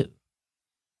to do.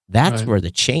 That's where the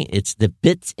change, it's the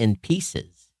bits and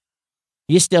pieces.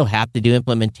 You still have to do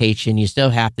implementation. You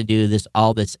still have to do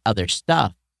all this other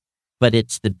stuff. But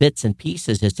it's the bits and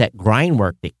pieces. It's that grind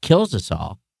work that kills us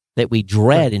all, that we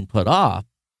dread and put off,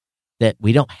 that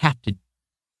we don't have to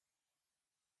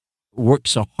work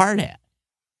so hard at.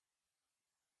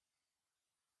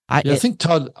 I think,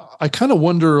 Todd, I kind of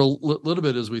wonder a little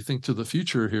bit as we think to the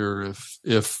future here,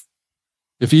 if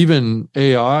even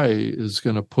AI is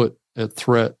going to put at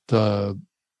threat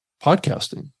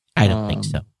podcasting. I don't think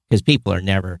so, because people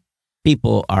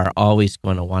are always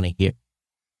going to want to hear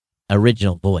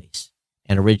original voice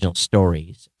and original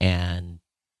stories, and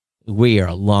we are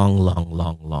a long, long,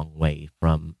 long, long way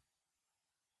from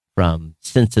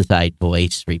synthesized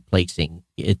voice replacing.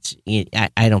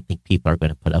 I don't think people are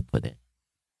going to put up with it.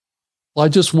 Well, I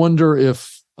just wonder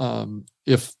if the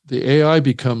AI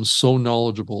becomes so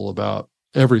knowledgeable about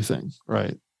everything,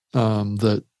 right?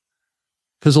 That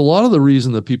because a lot of the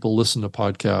reason that people listen to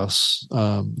podcasts,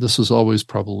 this is always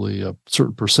probably a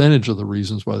certain percentage of the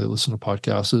reasons why they listen to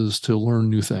podcasts, is to learn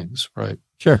new things, right?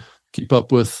 Sure. Keep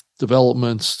up with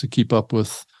developments, to keep up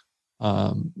with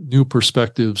new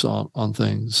perspectives on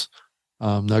things.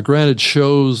 Now, granted,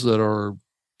 shows that are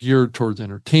geared towards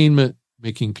entertainment,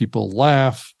 making people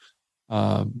laugh,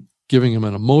 giving them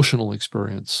an emotional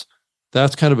experience,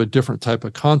 that's kind of a different type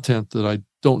of content that I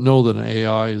don't know that an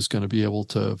AI is going to be able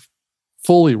to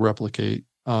fully replicate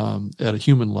at a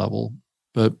human level.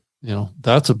 But,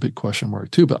 that's a big question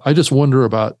mark too. But I just wonder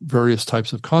about various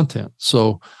types of content.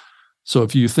 So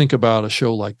if you think about a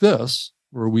show like this,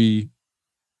 where we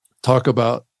talk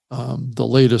about the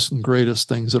latest and greatest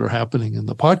things that are happening in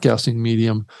the podcasting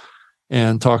medium,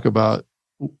 and talk about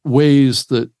ways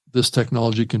that this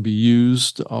technology can be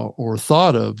used or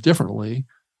thought of differently,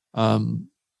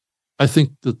 I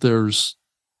think that there's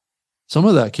some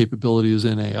of that capability is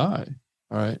in AI.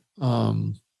 All right.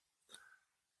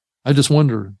 I just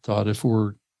wonder, Todd, if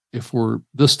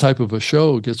this type of a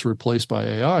show gets replaced by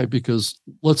AI, because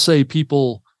let's say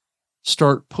people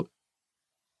start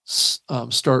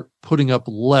putting up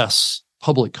less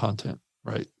public content,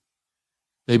 right?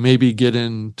 They maybe get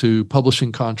into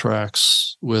publishing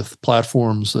contracts with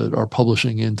platforms that are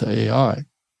publishing into AI,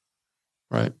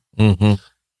 right? Mm-hmm.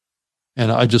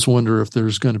 And I just wonder if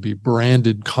there's going to be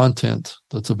branded content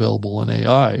that's available in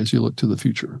AI as you look to the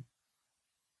future.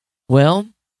 Well,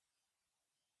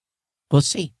 we'll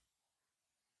see.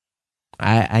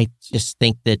 I just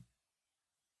think that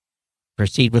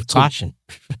proceed with caution.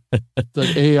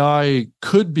 That AI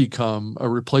could become a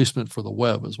replacement for the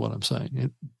web is what I'm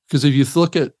saying. Because if you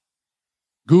look at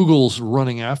Google's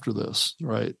running after this,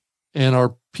 right?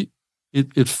 And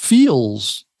it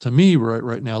feels to me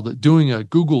right now that doing a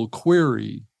Google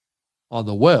query on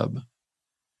the web,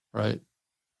 right,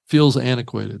 feels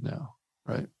antiquated now,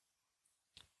 right?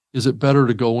 Is it better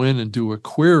to go in and do a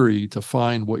query to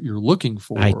find what you're looking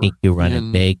for? I think you run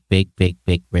a big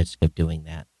risk of doing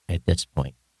that at this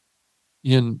point.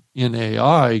 In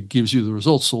AI gives you the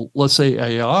results. So let's say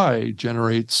AI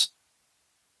generates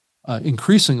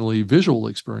increasingly visual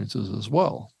experiences as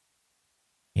well.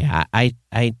 Yeah, I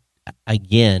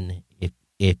again,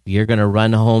 if you're going to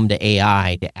run home to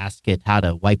AI to ask it how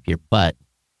to wipe your butt,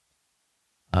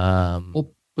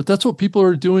 Well, But that's what people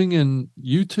are doing in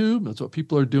YouTube. That's what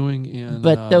people are doing in.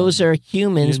 But those are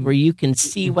humans in- where you can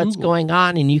see in what's Google. going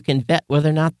on and you can vet whether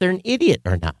or not they're an idiot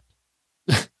or not.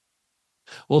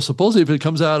 Well, supposedly if it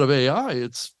comes out of AI,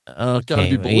 it's got to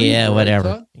Okay. be believed. Yeah, right, whatever.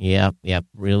 Todd? Yep.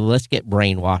 Let's get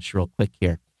brainwashed real quick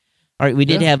here. All right. We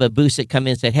did Yeah. have a boost that come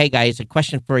in and said, hey, guys, a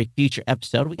question for a future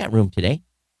episode. We got room today.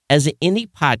 As an indie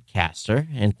podcaster,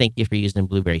 and thank you for using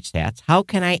Blueberry Stats, how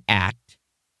can I act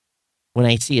when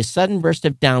I see a sudden burst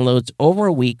of downloads over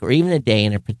a week or even a day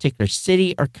in a particular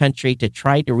city or country to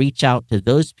try to reach out to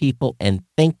those people and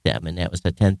thank them? And that was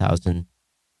the 10,000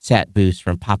 sat boost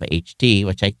from Papa HD,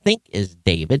 which I think is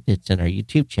David. It's in our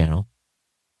YouTube channel.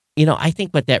 You know, I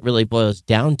think what that really boils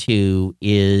down to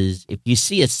is if you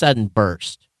see a sudden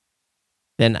burst,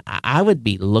 then I would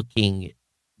be looking,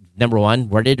 number one,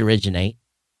 where did it originate?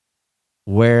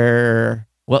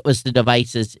 What was the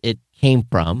devices it came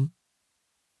from?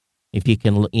 If you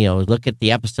can, look at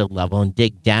the episode level and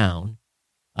dig down.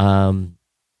 And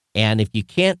if you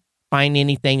can't find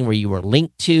anything where you were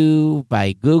linked to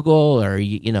by Google or,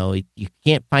 you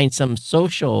can't find some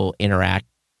social interact,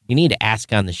 you need to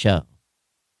ask on the show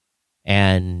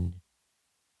and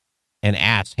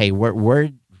ask, hey,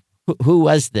 who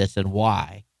was this and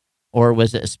why? Or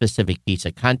was it a specific piece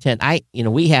of content?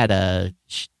 We had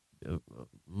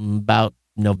about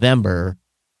November,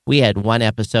 we had one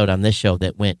episode on this show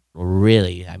that went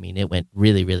really,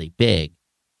 really big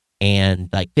and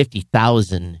like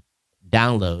 50,000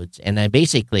 downloads. And I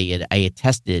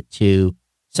attested it to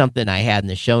something I had in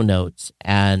the show notes.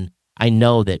 And I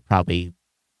know that probably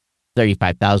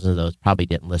 35,000 of those probably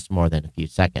didn't list more than a few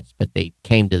seconds, but they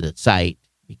came to the site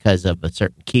because of a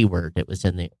certain keyword that was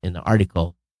in the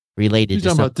article related to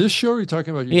talking about this show or are you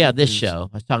talking about YouTube this show.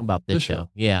 I was talking about this show.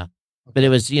 Yeah. Okay. But it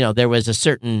was, there was a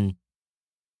certain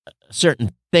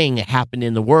thing that happened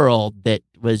in the world that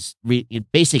was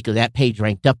basically that page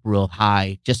ranked up real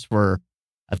high just for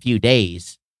a few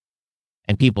days.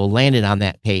 And people landed on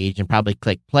that page and probably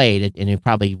clicked play. And it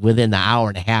probably within the hour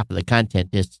and a half of the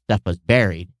content, this stuff was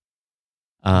buried.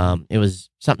 It was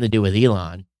something to do with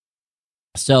Elon.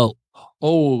 So,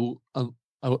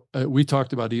 we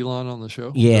talked about Elon on the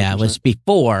show. Yeah, 100%. It was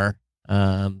before,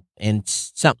 and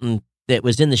something that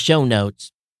was in the show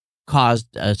notes caused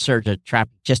a surge of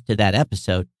traffic just to that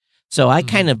episode. So I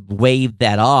kind of waved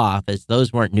that off as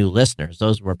those weren't new listeners;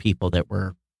 those were people that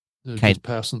were kind of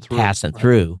passing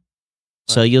through.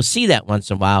 So you'll see that once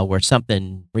in a while where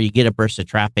you get a burst of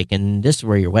traffic, and this is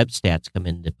where your web stats come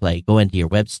into play. Go into your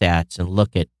web stats and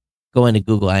go into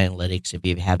Google Analytics if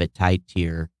you have it tied to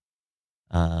your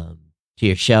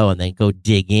show, and then go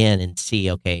dig in and see,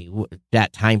 okay,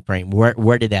 that time frame,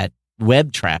 where did that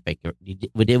web traffic,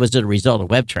 was it a result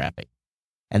of web traffic?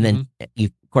 And then,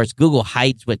 of course, Google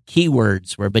hides what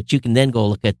keywords were, but you can then go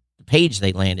look at the page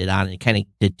they landed on and kind of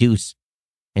deduce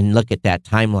and look at that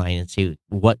timeline and see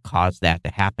what caused that to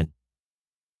happen.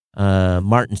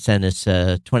 Martin sent us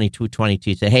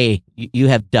 2222, said, hey, you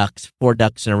have 4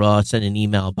 ducks in a row. I'll send an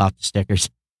email about the stickers.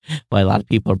 Well, a lot of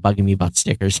people are bugging me about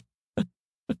stickers.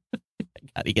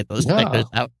 Got to get those stickers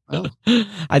out. Oh.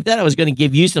 I thought I was going to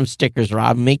give you some stickers,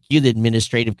 Rob, and make you the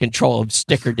administrative control of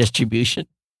sticker distribution.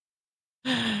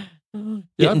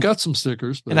 I've got some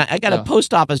stickers. But, and I got a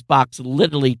post office box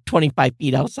literally 25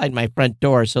 feet outside my front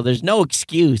door, so there's no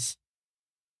excuse.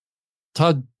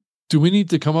 Todd, do we need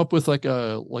to come up with like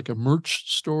a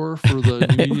merch store for the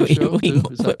new media show?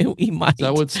 We might. Is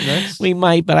that what's next? We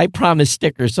might, but I promised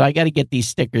stickers, so I got to get these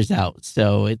stickers out.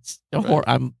 So it's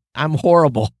I'm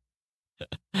horrible.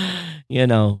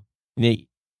 And they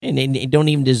don't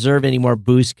even deserve any more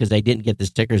boost because I didn't get the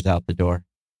stickers out the door.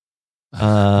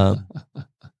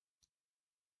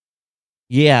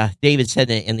 Yeah, David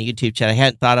said in the YouTube chat, I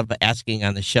hadn't thought of asking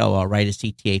on the show. I'll write a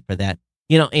CTA for that.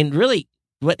 And really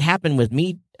what happened with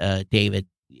me, David,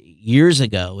 years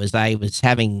ago is I was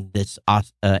having this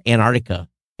Antarctica.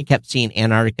 I kept seeing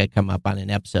Antarctica come up on an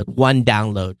episode, one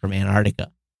download from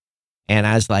Antarctica. And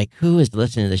I was like, who is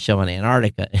listening to the show on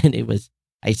Antarctica? And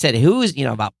I said,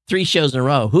 about 3 shows in a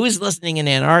row, who is listening in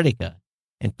Antarctica?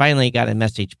 And finally got a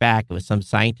message back. It was some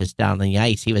scientist down on the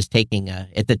ice. He was taking,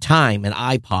 at the time, an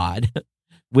iPod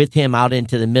with him out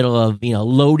into the middle of,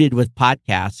 loaded with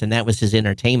podcasts. And that was his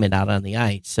entertainment out on the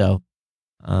ice. So,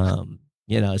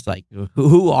 it's like,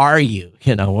 who are you?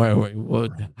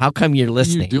 How come you're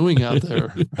listening? What are you doing out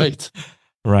there? Right.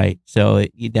 Right. So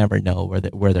you never know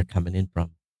where they're coming in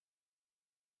from.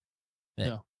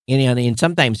 But, and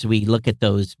sometimes we look at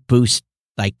those boosts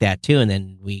like that too, and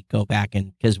then we go back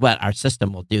because what our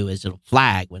system will do is it'll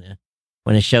flag when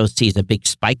a show sees a big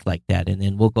spike like that, and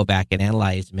then we'll go back and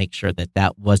analyze and make sure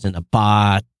that wasn't a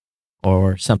bot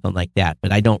or something like that.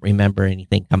 But I don't remember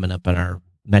anything coming up in our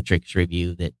metrics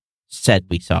review that said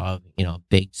we saw, a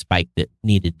big spike that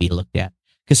needed to be looked at.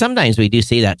 Because sometimes we do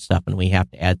see that stuff and we have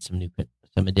to add some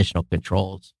additional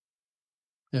controls.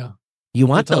 Yeah. You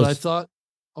want those. I thought,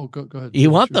 go ahead. You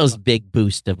want those big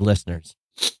boosts of listeners.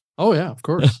 Oh yeah, of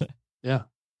course. Yeah.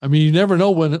 I mean, you never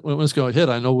know when it's going to hit.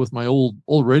 I know with my old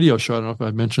radio show, I don't know if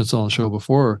I mentioned this on the show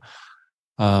before.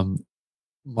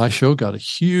 My show got a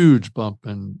huge bump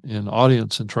in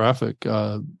audience and traffic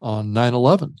on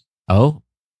 9/11. Oh,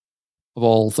 of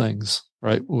all things,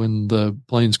 right? When the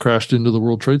planes crashed into the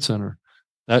World Trade Center,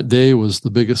 that day was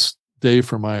the biggest day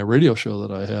for my radio show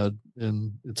that I had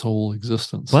in its whole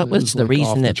existence. What was the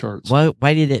reason that?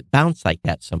 Why did it bounce like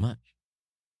that so much?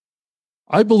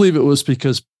 I believe it was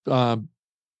because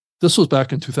this was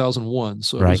back in 2001,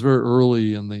 so it was very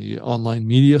early in the online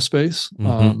media space,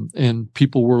 and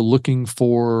people were looking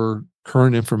for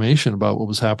current information about what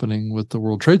was happening with the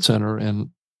World Trade Center, and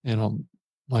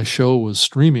my show was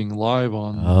streaming live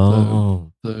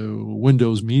on the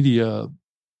Windows Media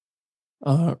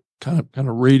kind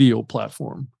of radio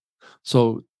platform.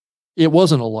 So it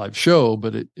wasn't a live show,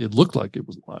 but it looked like it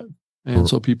was live, and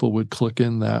so people would click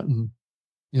in that, and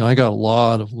I got a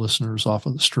lot of listeners off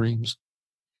of the streams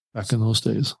back in those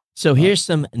days. So here's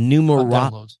some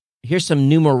here's some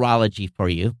numerology for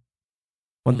you.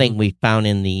 One thing we found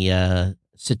in the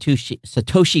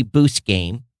Satoshi Boost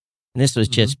game, and this was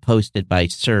just posted by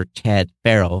Sir Ted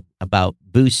Farrell about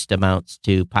boost amounts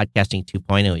to Podcasting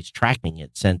 2.0. He's tracking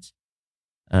it since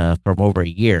from over a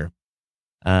year.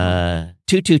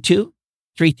 222,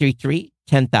 333,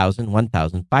 10,000,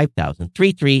 1,000, 5,000,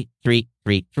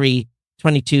 33333,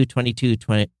 22, 22,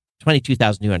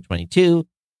 22,222,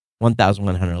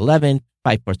 1,111,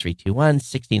 54321,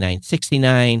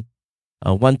 6969,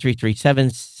 1337,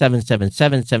 777,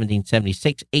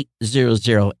 1776,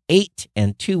 8008,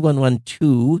 and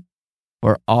 2112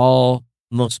 were all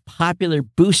most popular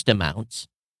boost amounts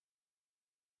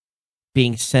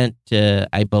being sent to,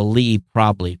 I believe,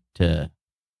 probably to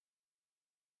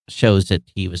shows that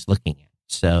he was looking at.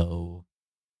 So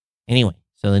anyway,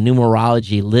 so the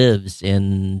numerology lives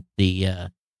in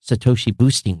the Satoshi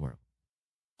boosting world.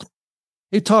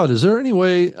 Hey, Todd, is there any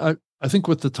way, I think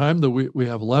with the time that we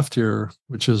have left here,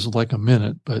 which is like a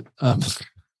minute, but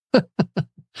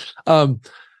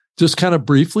just kind of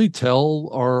briefly tell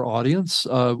our audience,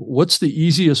 what's the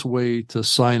easiest way to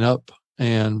sign up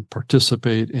and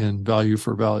participate in value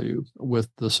for value with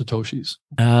the Satoshis?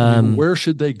 Where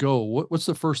should they go? What's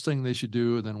the first thing they should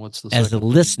do? And then what's the second? As a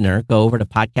listener, go over to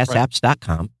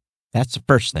podcastapps.com. That's the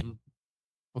first thing.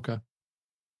 Okay.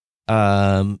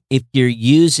 If you're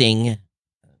using,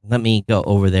 let me go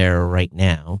over there right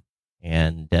now,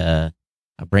 and I'll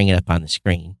bring it up on the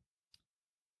screen.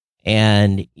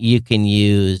 And you can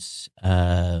use,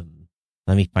 let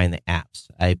me find the apps.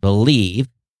 I believe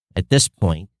at this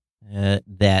point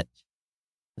that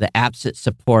the apps that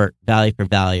support value for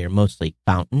value are mostly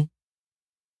Fountain,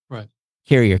 right,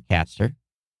 Carrier Caster,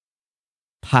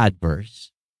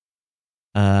 Podverse.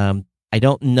 I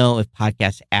don't know if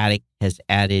Podcast Addict has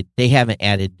added, they haven't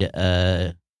added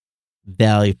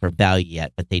value for value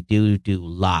yet, but they do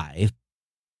live.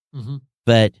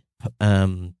 But,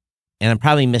 and I'm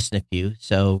probably missing a few.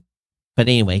 So, but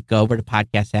anyway, go over to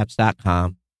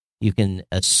podcastapps.com. You can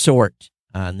sort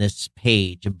on this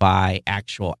page by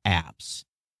actual apps.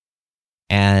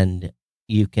 And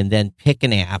you can then pick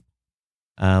an app.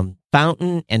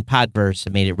 Fountain and Podverse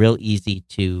have made it real easy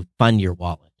to fund your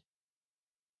wallet.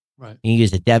 Right. You can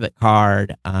use a debit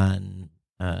card on,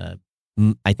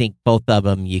 I think both of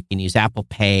them. You can use Apple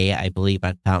Pay, I believe,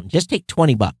 on Fountain. Just take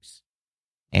 $20.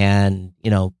 And,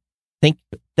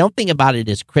 don't think about it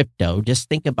as crypto. Just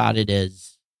think about it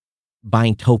as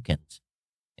buying tokens.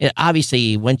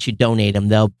 Obviously, once you donate them,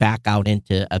 they'll back out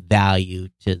into a value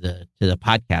to the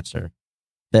podcaster.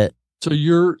 So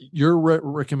you're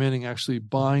recommending actually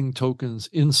buying tokens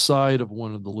inside of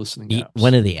one of the listening apps.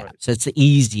 One of the apps. It's the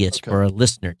easiest for a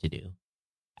listener to do.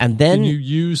 And then can you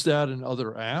use that in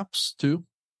other apps too?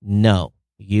 No,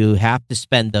 you have to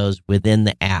spend those within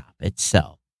the app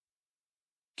itself.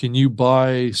 Can you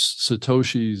buy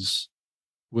Satoshis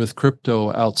with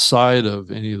crypto outside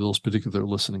of any of those particular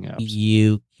listening apps?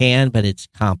 You can, but it's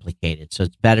complicated. So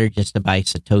it's better just to buy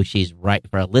Satoshis right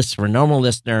for a normal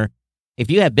listener.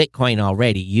 If you have Bitcoin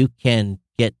already, you can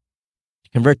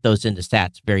convert those into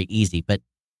sats very easy. But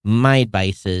my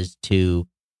advice is to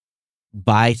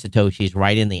buy Satoshis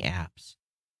right in the apps.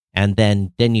 And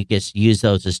then you just use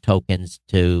those as tokens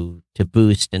to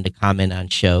boost and to comment on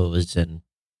shows. And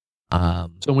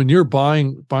so when you're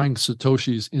buying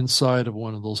Satoshis inside of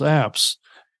one of those apps,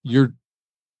 you're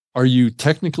are you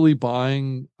technically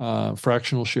buying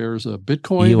fractional shares of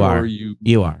Bitcoin? You are. Or You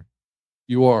are.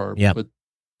 You are. Yep. But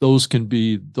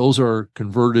those are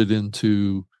converted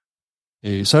into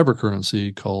a cyber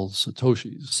currency called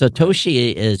Satoshis. Satoshi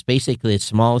right? is basically the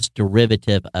smallest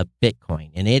derivative of Bitcoin,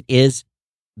 and it is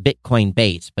Bitcoin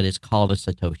based, but it's called a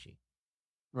Satoshi.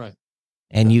 Right.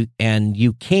 And you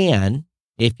can,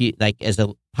 if you like, as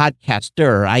a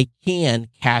podcaster, I can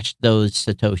cash those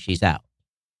Satoshis out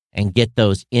and get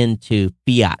those into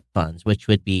fiat funds, which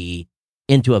would be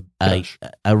into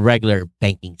a regular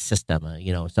banking system,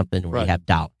 something where you have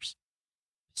dollars.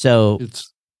 So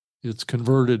it's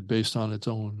converted based on its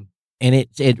own, and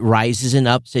it rises and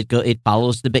ups. It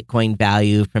follows the Bitcoin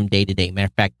value from day to day. Matter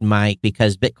of fact,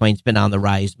 because Bitcoin's been on the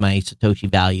rise, my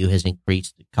Satoshi value has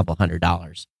increased a couple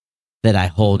 $100 that I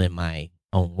hold in my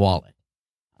own wallet.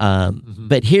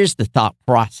 But here's the thought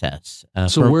process.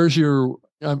 So where's your?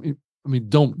 I mean,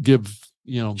 don't give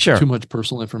Sure. too much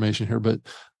personal information here, but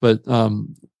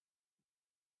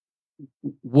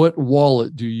what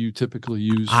wallet do you typically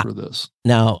use for this?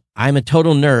 Now, I'm a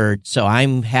total nerd, so I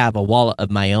have a wallet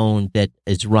of my own that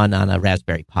is run on a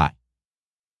Raspberry Pi.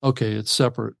 Okay, it's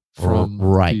separate from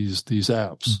these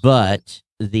apps. But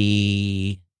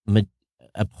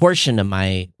a portion of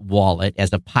my wallet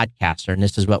as a podcaster, and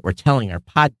this is what we're telling our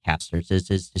podcasters,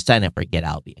 is to sign up for a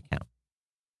GetAlby account.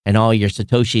 And all your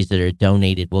Satoshis that are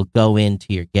donated will go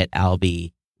into your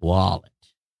GetAlby wallet.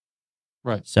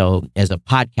 Right. So as a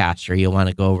podcaster, you'll want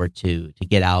to go over to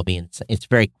GetAlby, and it's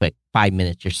very quick. 5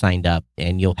 minutes, you're signed up,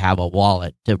 and you'll have a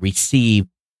wallet to receive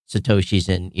Satoshis,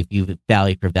 and if you've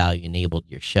value for value enabled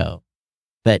your show.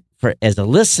 But as a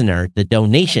listener, the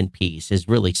donation piece is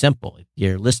really simple. If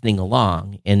you're listening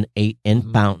along in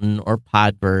Fountain or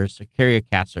Podverse or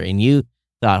CarrierCaster, and you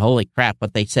thought, holy crap,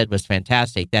 what they said was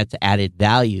fantastic, that's added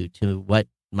value to what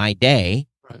my day,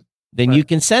 then you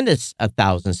can send us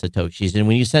 1,000 Satoshis. And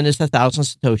when you send us 1,000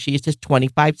 Satoshis, it's just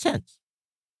 25 cents.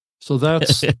 So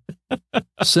that's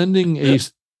sending a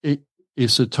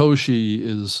Satoshi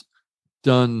is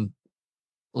done,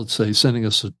 let's say, sending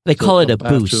us they call it a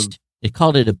boost. They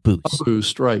called it a boost. A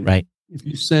boost, right. Right. If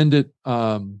you send it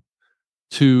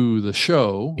to the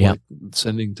show, like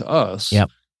sending to us,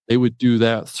 they would do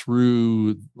that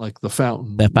through like the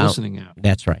Fountain listening app.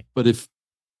 That's right. But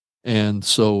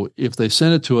so if they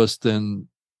send it to us, then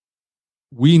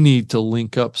we need to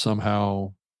link up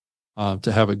somehow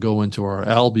to have it go into our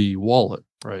Alby wallet,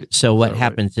 right? So what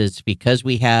happens is, because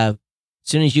we have, as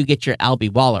soon as you get your Alby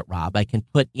wallet, Rob, I can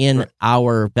put in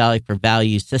our value for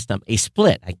value system a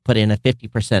split. I put in a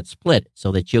 50% split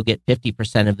so that you'll get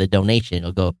 50% of the donation.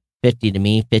 It'll go 50 to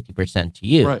me, 50% to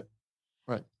you. Right.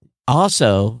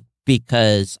 Also,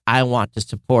 because I want to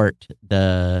support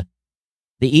the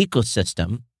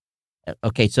ecosystem.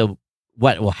 Okay, so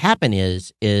what will happen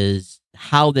is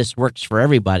how this works for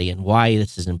everybody, and why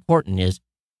this is important is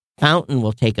Fountain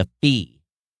will take a fee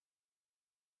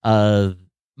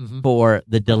for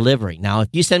the delivery. Now, if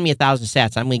you send me 1,000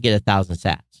 sats, I'm going to get 1,000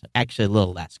 sats. Actually, a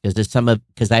little less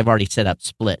because I've already set up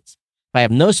splits. If I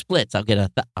have no splits, I'll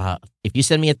get if you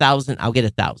send me 1,000, I'll get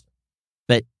 1,000.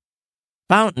 But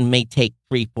Fountain may take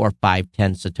 3, 4, 5,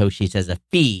 10 Satoshis as a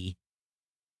fee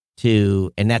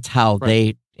and that's how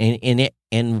they in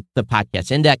the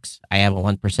podcast index. I have a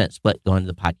 1% split going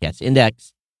to the podcast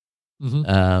index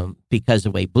because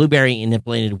the way Blueberry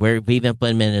implemented, where we've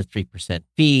implemented a 3%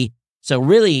 fee. So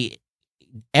really,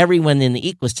 everyone in the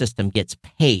ecosystem gets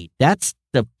paid. That's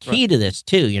the key to this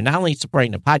too. You're not only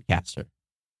supporting the podcaster,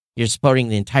 you're supporting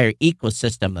the entire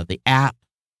ecosystem of the app,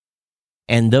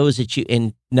 and those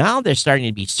and now there's starting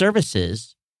to be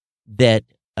services that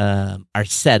are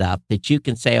set up that you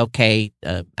can say, okay,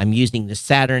 I'm using the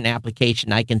Saturn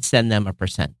application. I can send them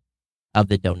 1% of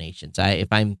the donations.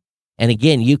 And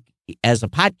again, you as a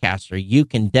podcaster, you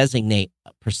can designate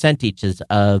percentages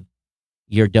of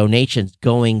your donations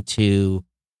going to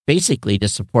basically to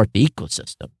support the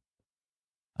ecosystem.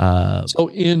 So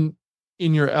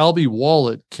in your Alby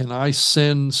wallet, can I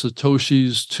send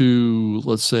Satoshis to,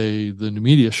 let's say, the New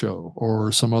Media Show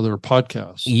or some other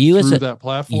podcast through that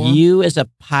platform? You as a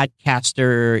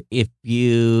podcaster, if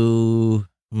you,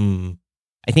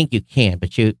 I think you can,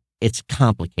 but it's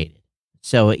complicated.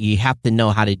 So you have to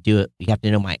know how to do it. You have to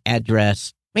know my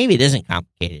address. Maybe it isn't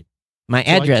complicated. My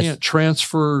address. I can't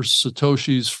transfer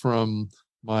Satoshis from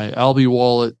my Alby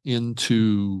wallet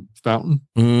into Fountain?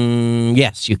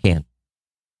 Yes, you can.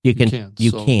 You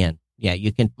can. Yeah,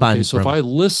 you can fund. Okay, so if I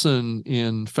listen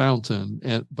in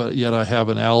Fountain, but yet I have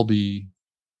an Alby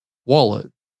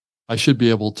wallet, I should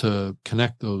be able to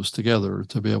connect those together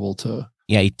to be able to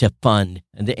to fund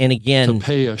and again to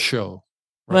pay a show.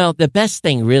 Well, the best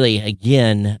thing really,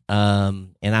 again,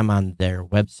 and I'm on their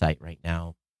website right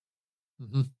now.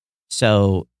 Mm-hmm.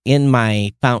 So in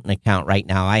my Fountain account right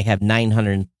now, I have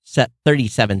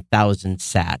 937,000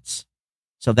 sats.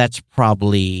 So that's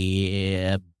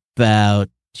probably about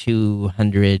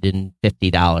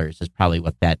 $250 is probably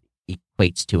what that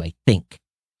equates to, I think.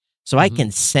 So I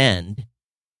can send,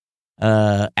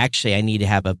 actually I need to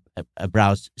have a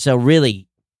browse. So really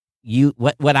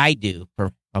what I do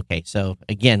okay. So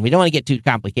again, we don't want to get too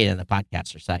complicated on the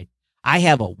podcaster side. I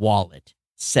have a wallet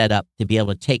set up to be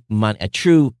able to take money, a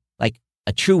true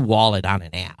wallet on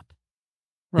an app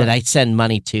that I send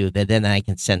money to, that then I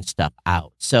can send stuff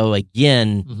out. So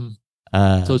again,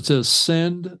 so it says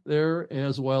send there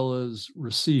as well as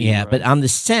receive. Yeah, right? but on the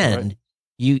send,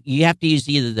 you have to use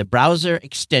either the browser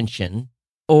extension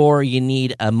or you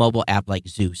need a mobile app like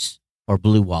Zeus or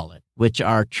Blue Wallet, which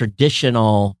are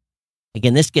traditional.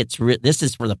 Again, this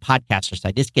is for the podcaster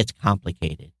side. This gets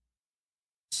complicated.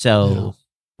 So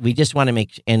we just want to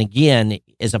and again,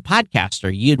 as a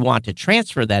podcaster, you'd want to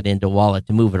transfer that into Wallet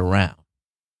to move it around.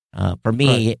 For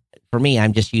me,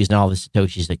 I'm just using all the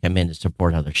Satoshis that come in to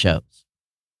support other shows.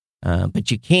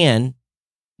 But you can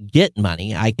get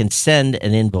money. I can send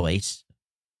an invoice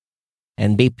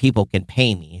and people can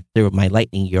pay me through my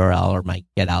Lightning URL or my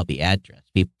GetAlby address.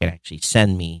 People can actually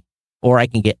send me, or I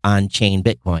can get on-chain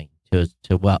Bitcoin as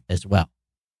well.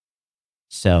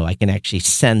 So I can actually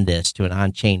send this to an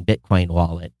on-chain Bitcoin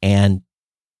wallet and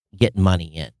get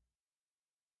money in.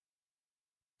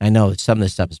 I know some of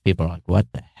this stuff is people are like, what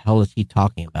the hell is he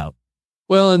talking about?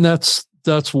 Well, and that's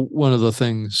one of the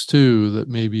things too that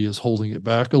maybe is holding it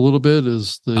back a little bit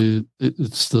is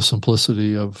it's the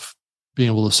simplicity of being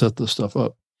able to set this stuff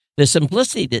up. The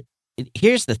simplicity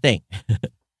here's the thing.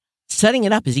 Setting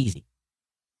it up is easy.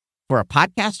 For a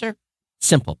podcaster,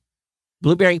 simple.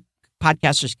 Blueberry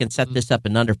podcasters can set this up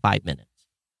in under 5 minutes.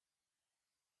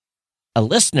 A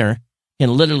listener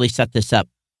can literally set this up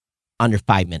under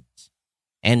 5 minutes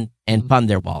and fund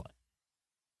their wallet.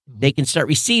 They can start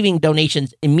receiving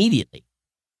donations immediately.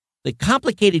 The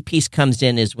complicated piece comes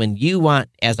in is when you want,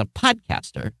 as a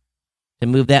podcaster, to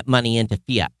move that money into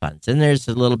fiat funds. And there's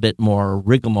a little bit more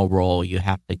rigmarole you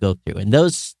have to go through. And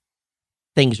those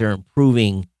things are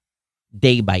improving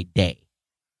day by day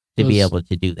to be able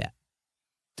to do that.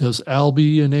 Does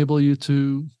Alby enable you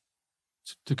to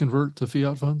convert to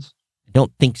fiat funds? I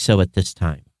don't think so at this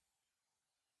time.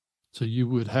 So you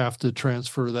would have to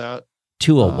transfer that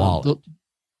to a wallet.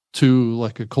 To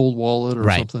like a cold wallet or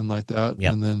right. something like that.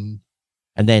 Yep. And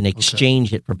then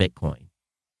exchange it for Bitcoin.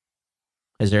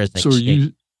 Because there's an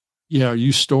exchange. Are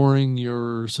you storing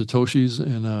your Satoshis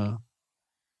in a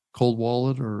cold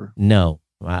wallet or? No,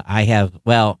 I have,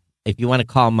 if you want to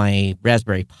call my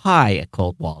Raspberry Pi a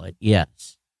cold wallet,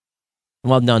 yes.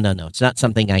 Well, no. It's not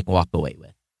something I can walk away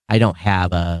with. I don't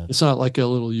have it's not like a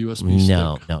little USB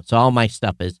stick. No. So all my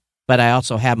stuff is, but I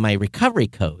also have my recovery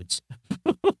codes.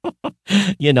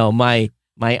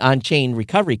 My on-chain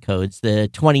recovery codes, the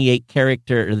 28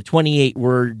 character or the 28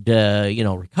 word,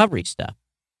 recovery stuff.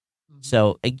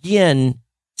 So again,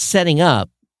 setting up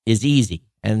is easy.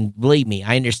 And believe me,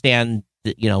 I understand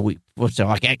that,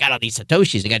 I got all these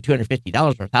Satoshis. I got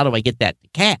 $250 worth. How do I get that to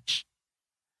cash?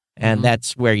 And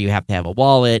that's where you have to have a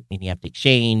wallet and you have to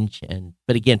exchange.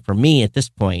 But again, for me at this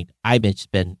point,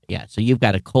 so you've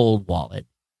got a cold wallet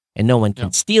and no one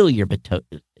can steal your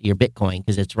Bitcoin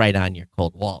because it's right on your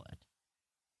cold wallet.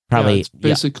 Probably it's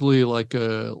basically like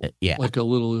a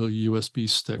little USB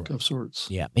stick of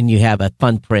sorts. Yeah, and you have a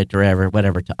fun print or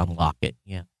whatever to unlock it.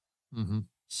 Yeah.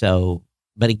 So,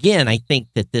 but again, I think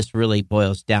that this really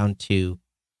boils down to,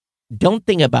 don't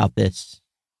think about this.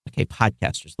 Okay,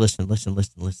 podcasters, listen.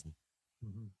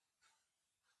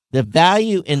 The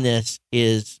value in this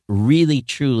is really,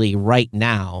 truly right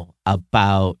now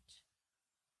about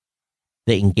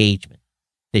the engagement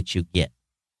that you get.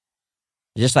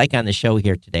 Just like on the show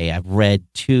here today, I've read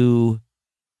 2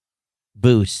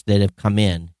 boosts that have come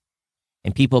in,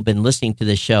 and people have been listening to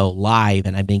the show live,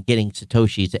 and I've been getting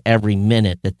Satoshis every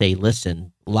minute that they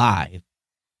listen live.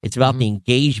 It's about the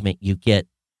engagement you get,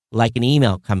 like an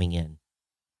email coming in.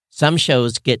 Some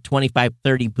shows get 25,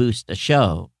 30 boosts a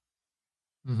show,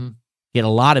 get a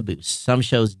lot of boosts. Some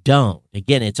shows don't.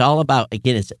 Again, it's all about,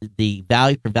 it's the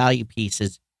value for value piece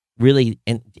is really,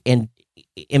 and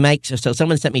it makes, so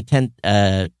someone sent me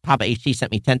Papa HT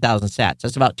sent me 10,000 sats.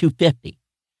 That's about 250.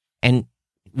 And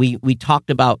we talked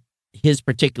about his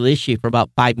particular issue for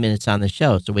about 5 minutes on the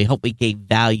show. So we hope we gave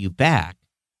value back.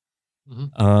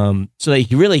 So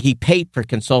that he paid for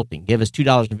consulting, gave us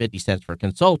 $2.50 for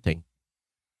consulting.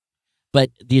 But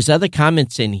these other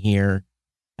comments in here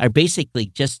are basically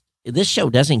just this show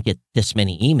doesn't get this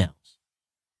many emails.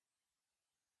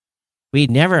 We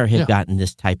never have gotten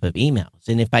this type of emails.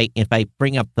 And if I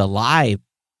bring up the live,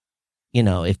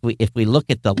 if we look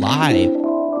at the live,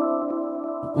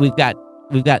 we've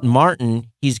got Martin.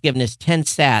 He's given us 10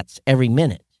 sats every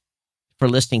minute for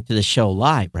listening to the show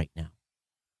live right now.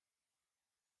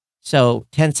 So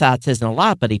 10 sats isn't a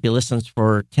lot, but if he listens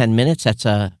for 10 minutes, that's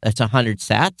 100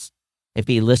 sats. If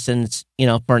he listens,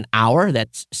 for an hour,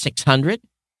 that's 600.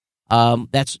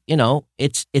 That's,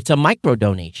 it's a micro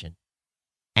donation.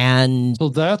 And so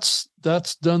that's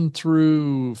done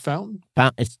through Fountain?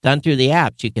 It's done through the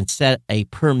apps. You can set a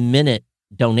per minute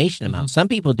donation amount. Some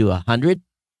people do 100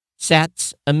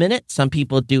 sats a minute. Some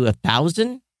people do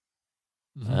 1,000.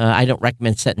 I don't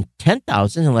recommend setting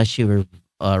 10,000 unless you're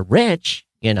rich,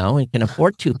 and can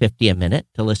afford $250 a minute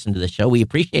to listen to the show. We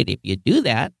appreciate it if you do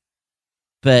that.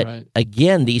 But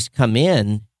again, these come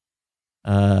in.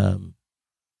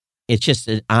 It's just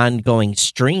an ongoing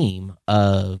stream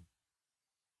of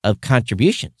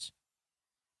contributions.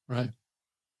 Right.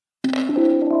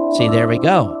 See, there we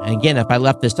go. And again, if I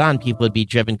left this on, people would be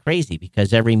driven crazy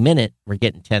because every minute we're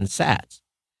getting 10 sats.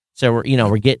 So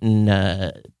we're getting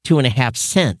 2.5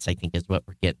 cents, I think is what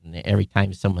we're getting every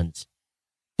time someone's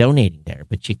donating there.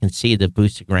 But you can see the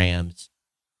boostograms.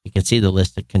 You can see the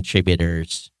list of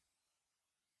contributors.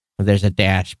 There's a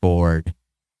dashboard.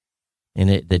 And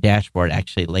the dashboard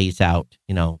actually lays out,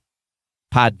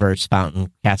 Podverse,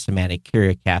 Fountain, Cast-O-Matic,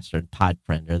 CuriouCaster, and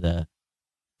Podfriend are the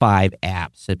 5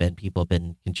 apps that people have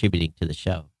been contributing to the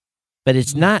show. But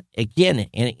it's not, again,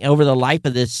 and over the life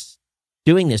of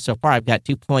doing this so far, I've got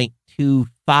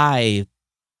 2.25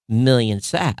 million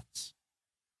sats.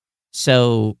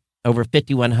 So over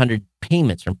 5,100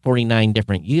 payments from 49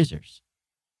 different users.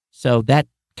 So that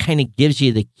kind of gives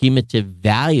you the cumulative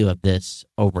value of this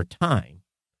over time.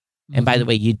 And by the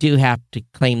way, you do have to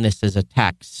claim this as a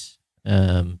tax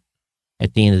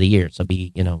at the end of the year. So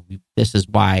this is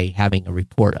why having a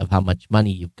report of how much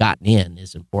money you've gotten in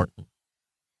is important.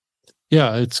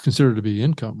 Yeah, it's considered to be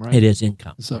income, right? It is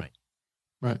income,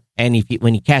 right. And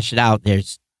when you cash it out,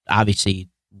 there's obviously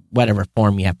whatever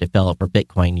form you have to fill out for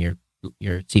Bitcoin.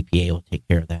 Your CPA will take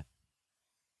care of that.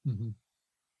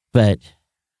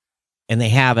 And they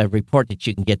have a report that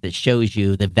you can get that shows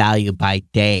you the value by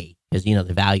day because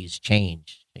the values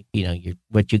change.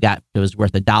 What you got that was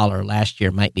worth $1 last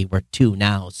year might be worth $2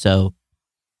 now. So,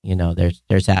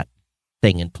 there's that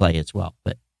thing in play as well.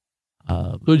 But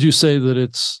would you say that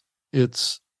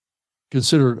it's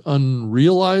considered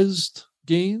unrealized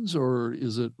gains, or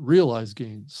is it realized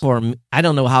gains? I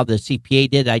don't know how the CPA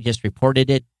did. I just reported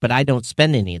it, but I don't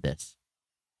spend any of this.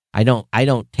 I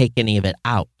don't take any of it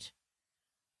out.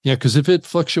 Yeah, because if it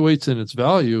fluctuates in its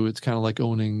value, it's kind of like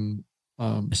owning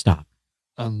a stock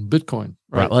on Bitcoin,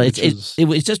 right? Well, it's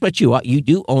just what you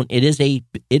do own. It is a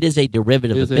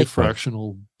derivative of Bitcoin. It's a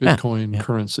fractional Bitcoin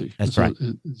currency. That's right.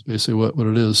 It's basically what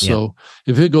it is. Yeah. So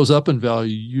if it goes up in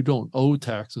value, you don't owe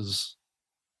taxes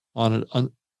on it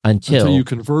until you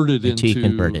convert it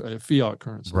into a fiat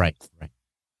currency. Right.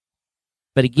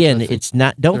 But again, it's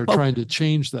not. They're trying to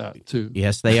change that too.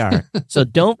 Yes, they are. So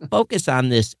don't focus on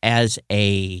this as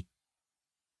if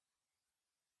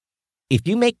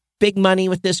you make big money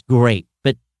with this, great.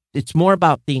 But it's more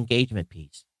about the engagement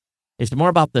piece. It's more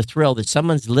about the thrill that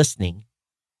someone's listening,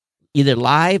 either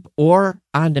live or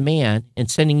on demand, and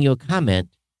sending you a comment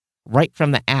right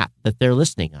from the app that they're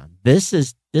listening on. This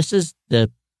is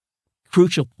the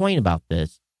crucial point about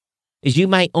this. Is you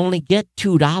might only get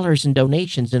 $2 in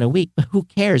donations in a week, but who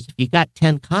cares if you got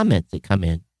 10 comments that come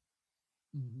in?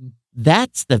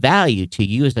 That's the value to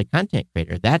you as a content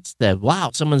creator. That's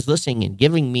wow, someone's listening and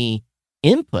giving me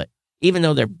input, even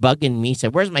though they're bugging me, say,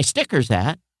 where's my stickers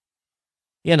at?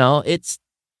 This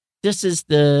is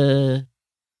the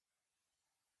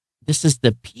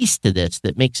piece to this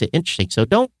that makes it interesting. So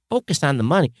don't focus on the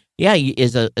money. Yeah,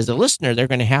 as a listener, they're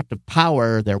going to have to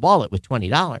power their wallet with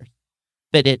 $20.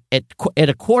 But at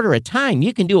a quarter a time,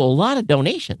 you can do a lot of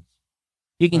donations.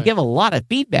 You can give a lot of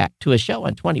feedback to a show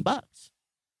on $20.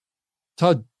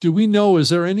 Todd, do we know, is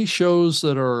there any shows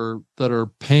that are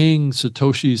paying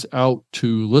Satoshis out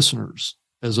to listeners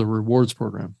as a rewards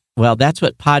program? Well, that's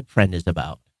what Podfriend is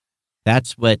about.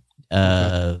 That's what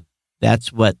Sam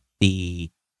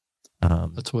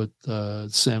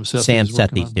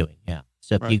Sethi's doing. Yeah.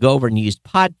 So if you go over and use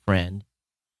Podfriend,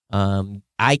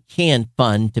 I can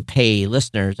fund to pay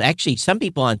listeners. Actually, some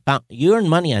people on Fountain, you earn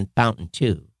money on Fountain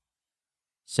too.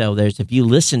 So if you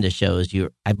listen to shows,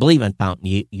 I believe on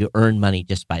Fountain, you earn money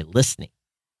just by listening.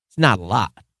 It's not a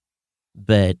lot.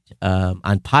 But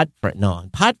on Podfriend, no.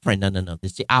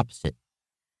 It's the opposite.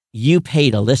 You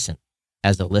pay to listen.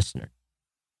 as a listener.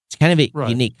 It's kind of a Right.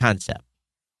 unique concept.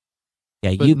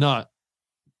 Yeah,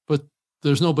 but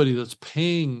there's nobody that's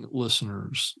paying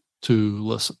listeners to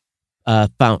listen.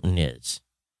 Fountain is.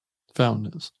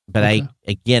 Fountain is. But Okay.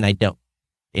 I don't.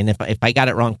 And if I got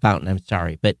it wrong, Fountain, I'm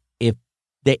sorry. But if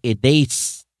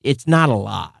it's not a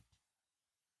lot.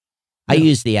 I Yeah.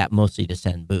 use the app mostly to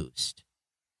send boost.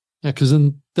 Yeah, because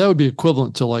then that would be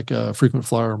equivalent to like a frequent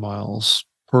flyer miles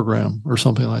program or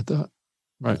something like that.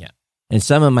 Right. Yeah. And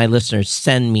some of my listeners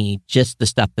send me just the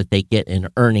stuff that they get in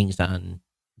earnings on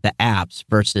the apps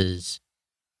versus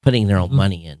putting their own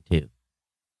money in too.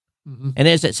 Mm-hmm. And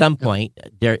as at some point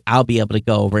there, I'll be able to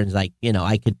go over and like,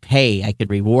 I could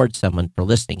reward someone for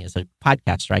listening. As a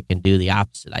podcaster, I can do the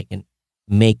opposite. I can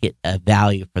make it a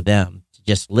value for them to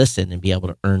just listen and be able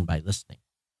to earn by listening.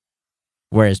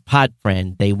 Whereas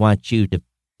Podfriend, they want you to,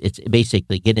 it's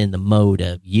basically get in the mode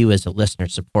of you as a listener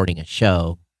supporting a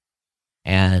show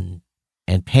and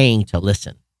paying to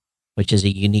listen, which is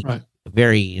a unique, Right.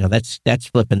 very, that's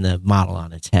flipping the model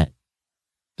on its head.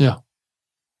 Yeah.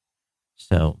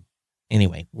 So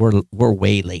anyway, we're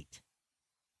way late.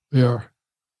 We are.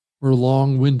 We're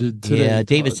long-winded today. Yeah,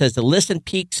 David Todd. says the listen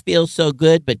peaks feel so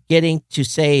good, but getting to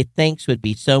say thanks would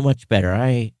be so much better.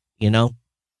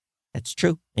 That's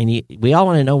true. And we all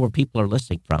want to know where people are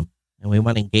listening from, and we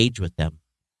want to engage with them.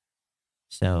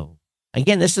 So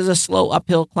again, this is a slow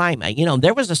uphill climb.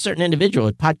 There was a certain individual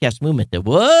at Podcast Movement that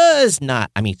was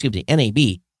not,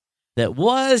 NAB, that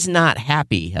was not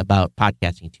happy about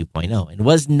Podcasting 2.0 and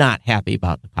was not happy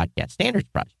about the Podcast Standards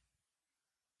Project.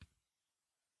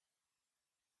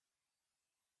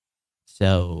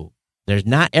 So there's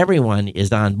not everyone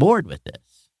is on board with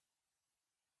this.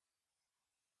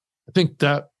 I think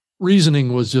that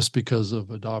reasoning was just because of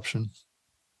adoption.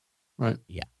 Right.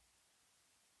 Yeah.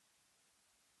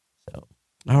 So,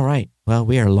 all right. Well,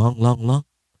 we are long.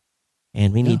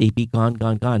 And we need to be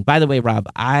gone. By the way, Rob,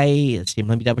 let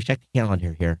me double check the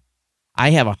calendar here.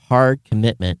 I have a hard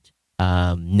commitment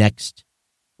next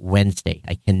Wednesday.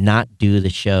 I cannot do the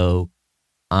show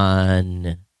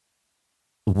on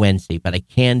Wednesday, but I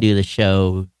can do the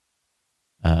show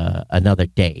another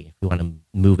day if we want to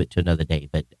move it to another day.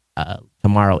 But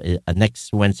tomorrow,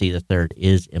 next Wednesday, the 3rd,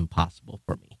 is impossible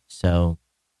for me. So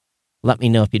let me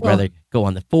know if you'd rather go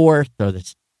on the 4th or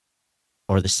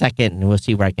the 2nd, and we'll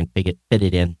see where I can fit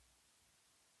it in.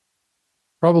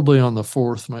 Probably on the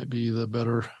 4th might be the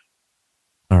better.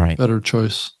 All right. Better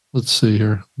choice. Let's see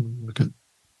here. Look at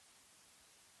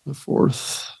the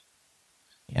 4th.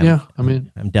 Yeah,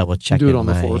 I'm double checking do it on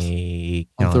the my 4th, calendar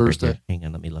on Thursday. here. Hang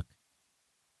on, let me look.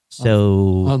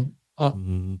 So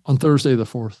on Thursday the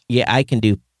 4th. Yeah, I can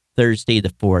do Thursday the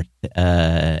 4th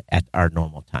at our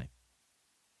normal time.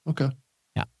 Okay.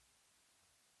 Yeah.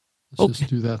 Let's just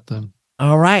do that then.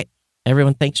 All right.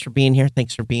 Everyone, thanks for being here.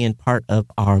 Thanks for being part of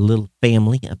our little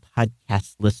family of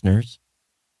podcast listeners.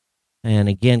 And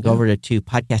again, go over to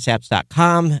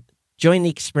podcastapps.com, join the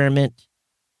experiment.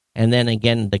 And then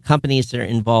again, the companies that are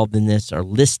involved in this are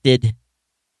listed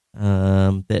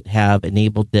that have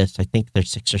enabled this. I think there's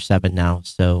 6 or 7 now.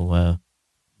 So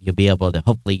you'll be able to,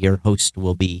 hopefully your host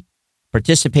will be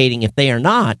participating. If they are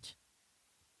not,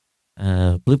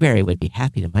 Blueberry would be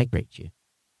happy to migrate you.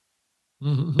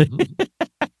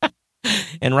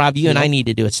 And Rob, you and I need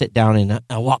to do a sit down and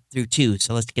a walk through too.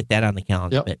 So let's get that on the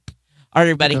calendar. Yep. But, all right,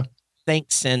 everybody.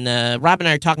 Thanks. And Rob and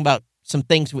I are talking about some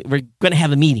things. We're going to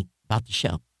have a meeting about the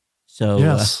show. So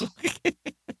yes.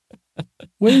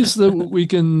 Ways that we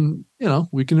can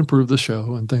improve the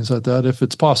show and things like that if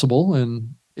it's possible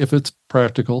and if it's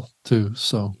practical too.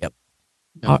 So, yep.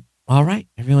 All right.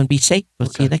 Everyone be safe. We'll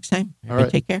see you next time. Everybody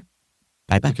right. Take care.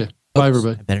 Bye-bye. Okay. Bye,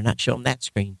 everybody. I better not show them that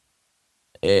screen.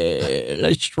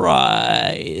 Let's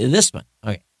try this one.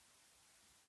 Okay.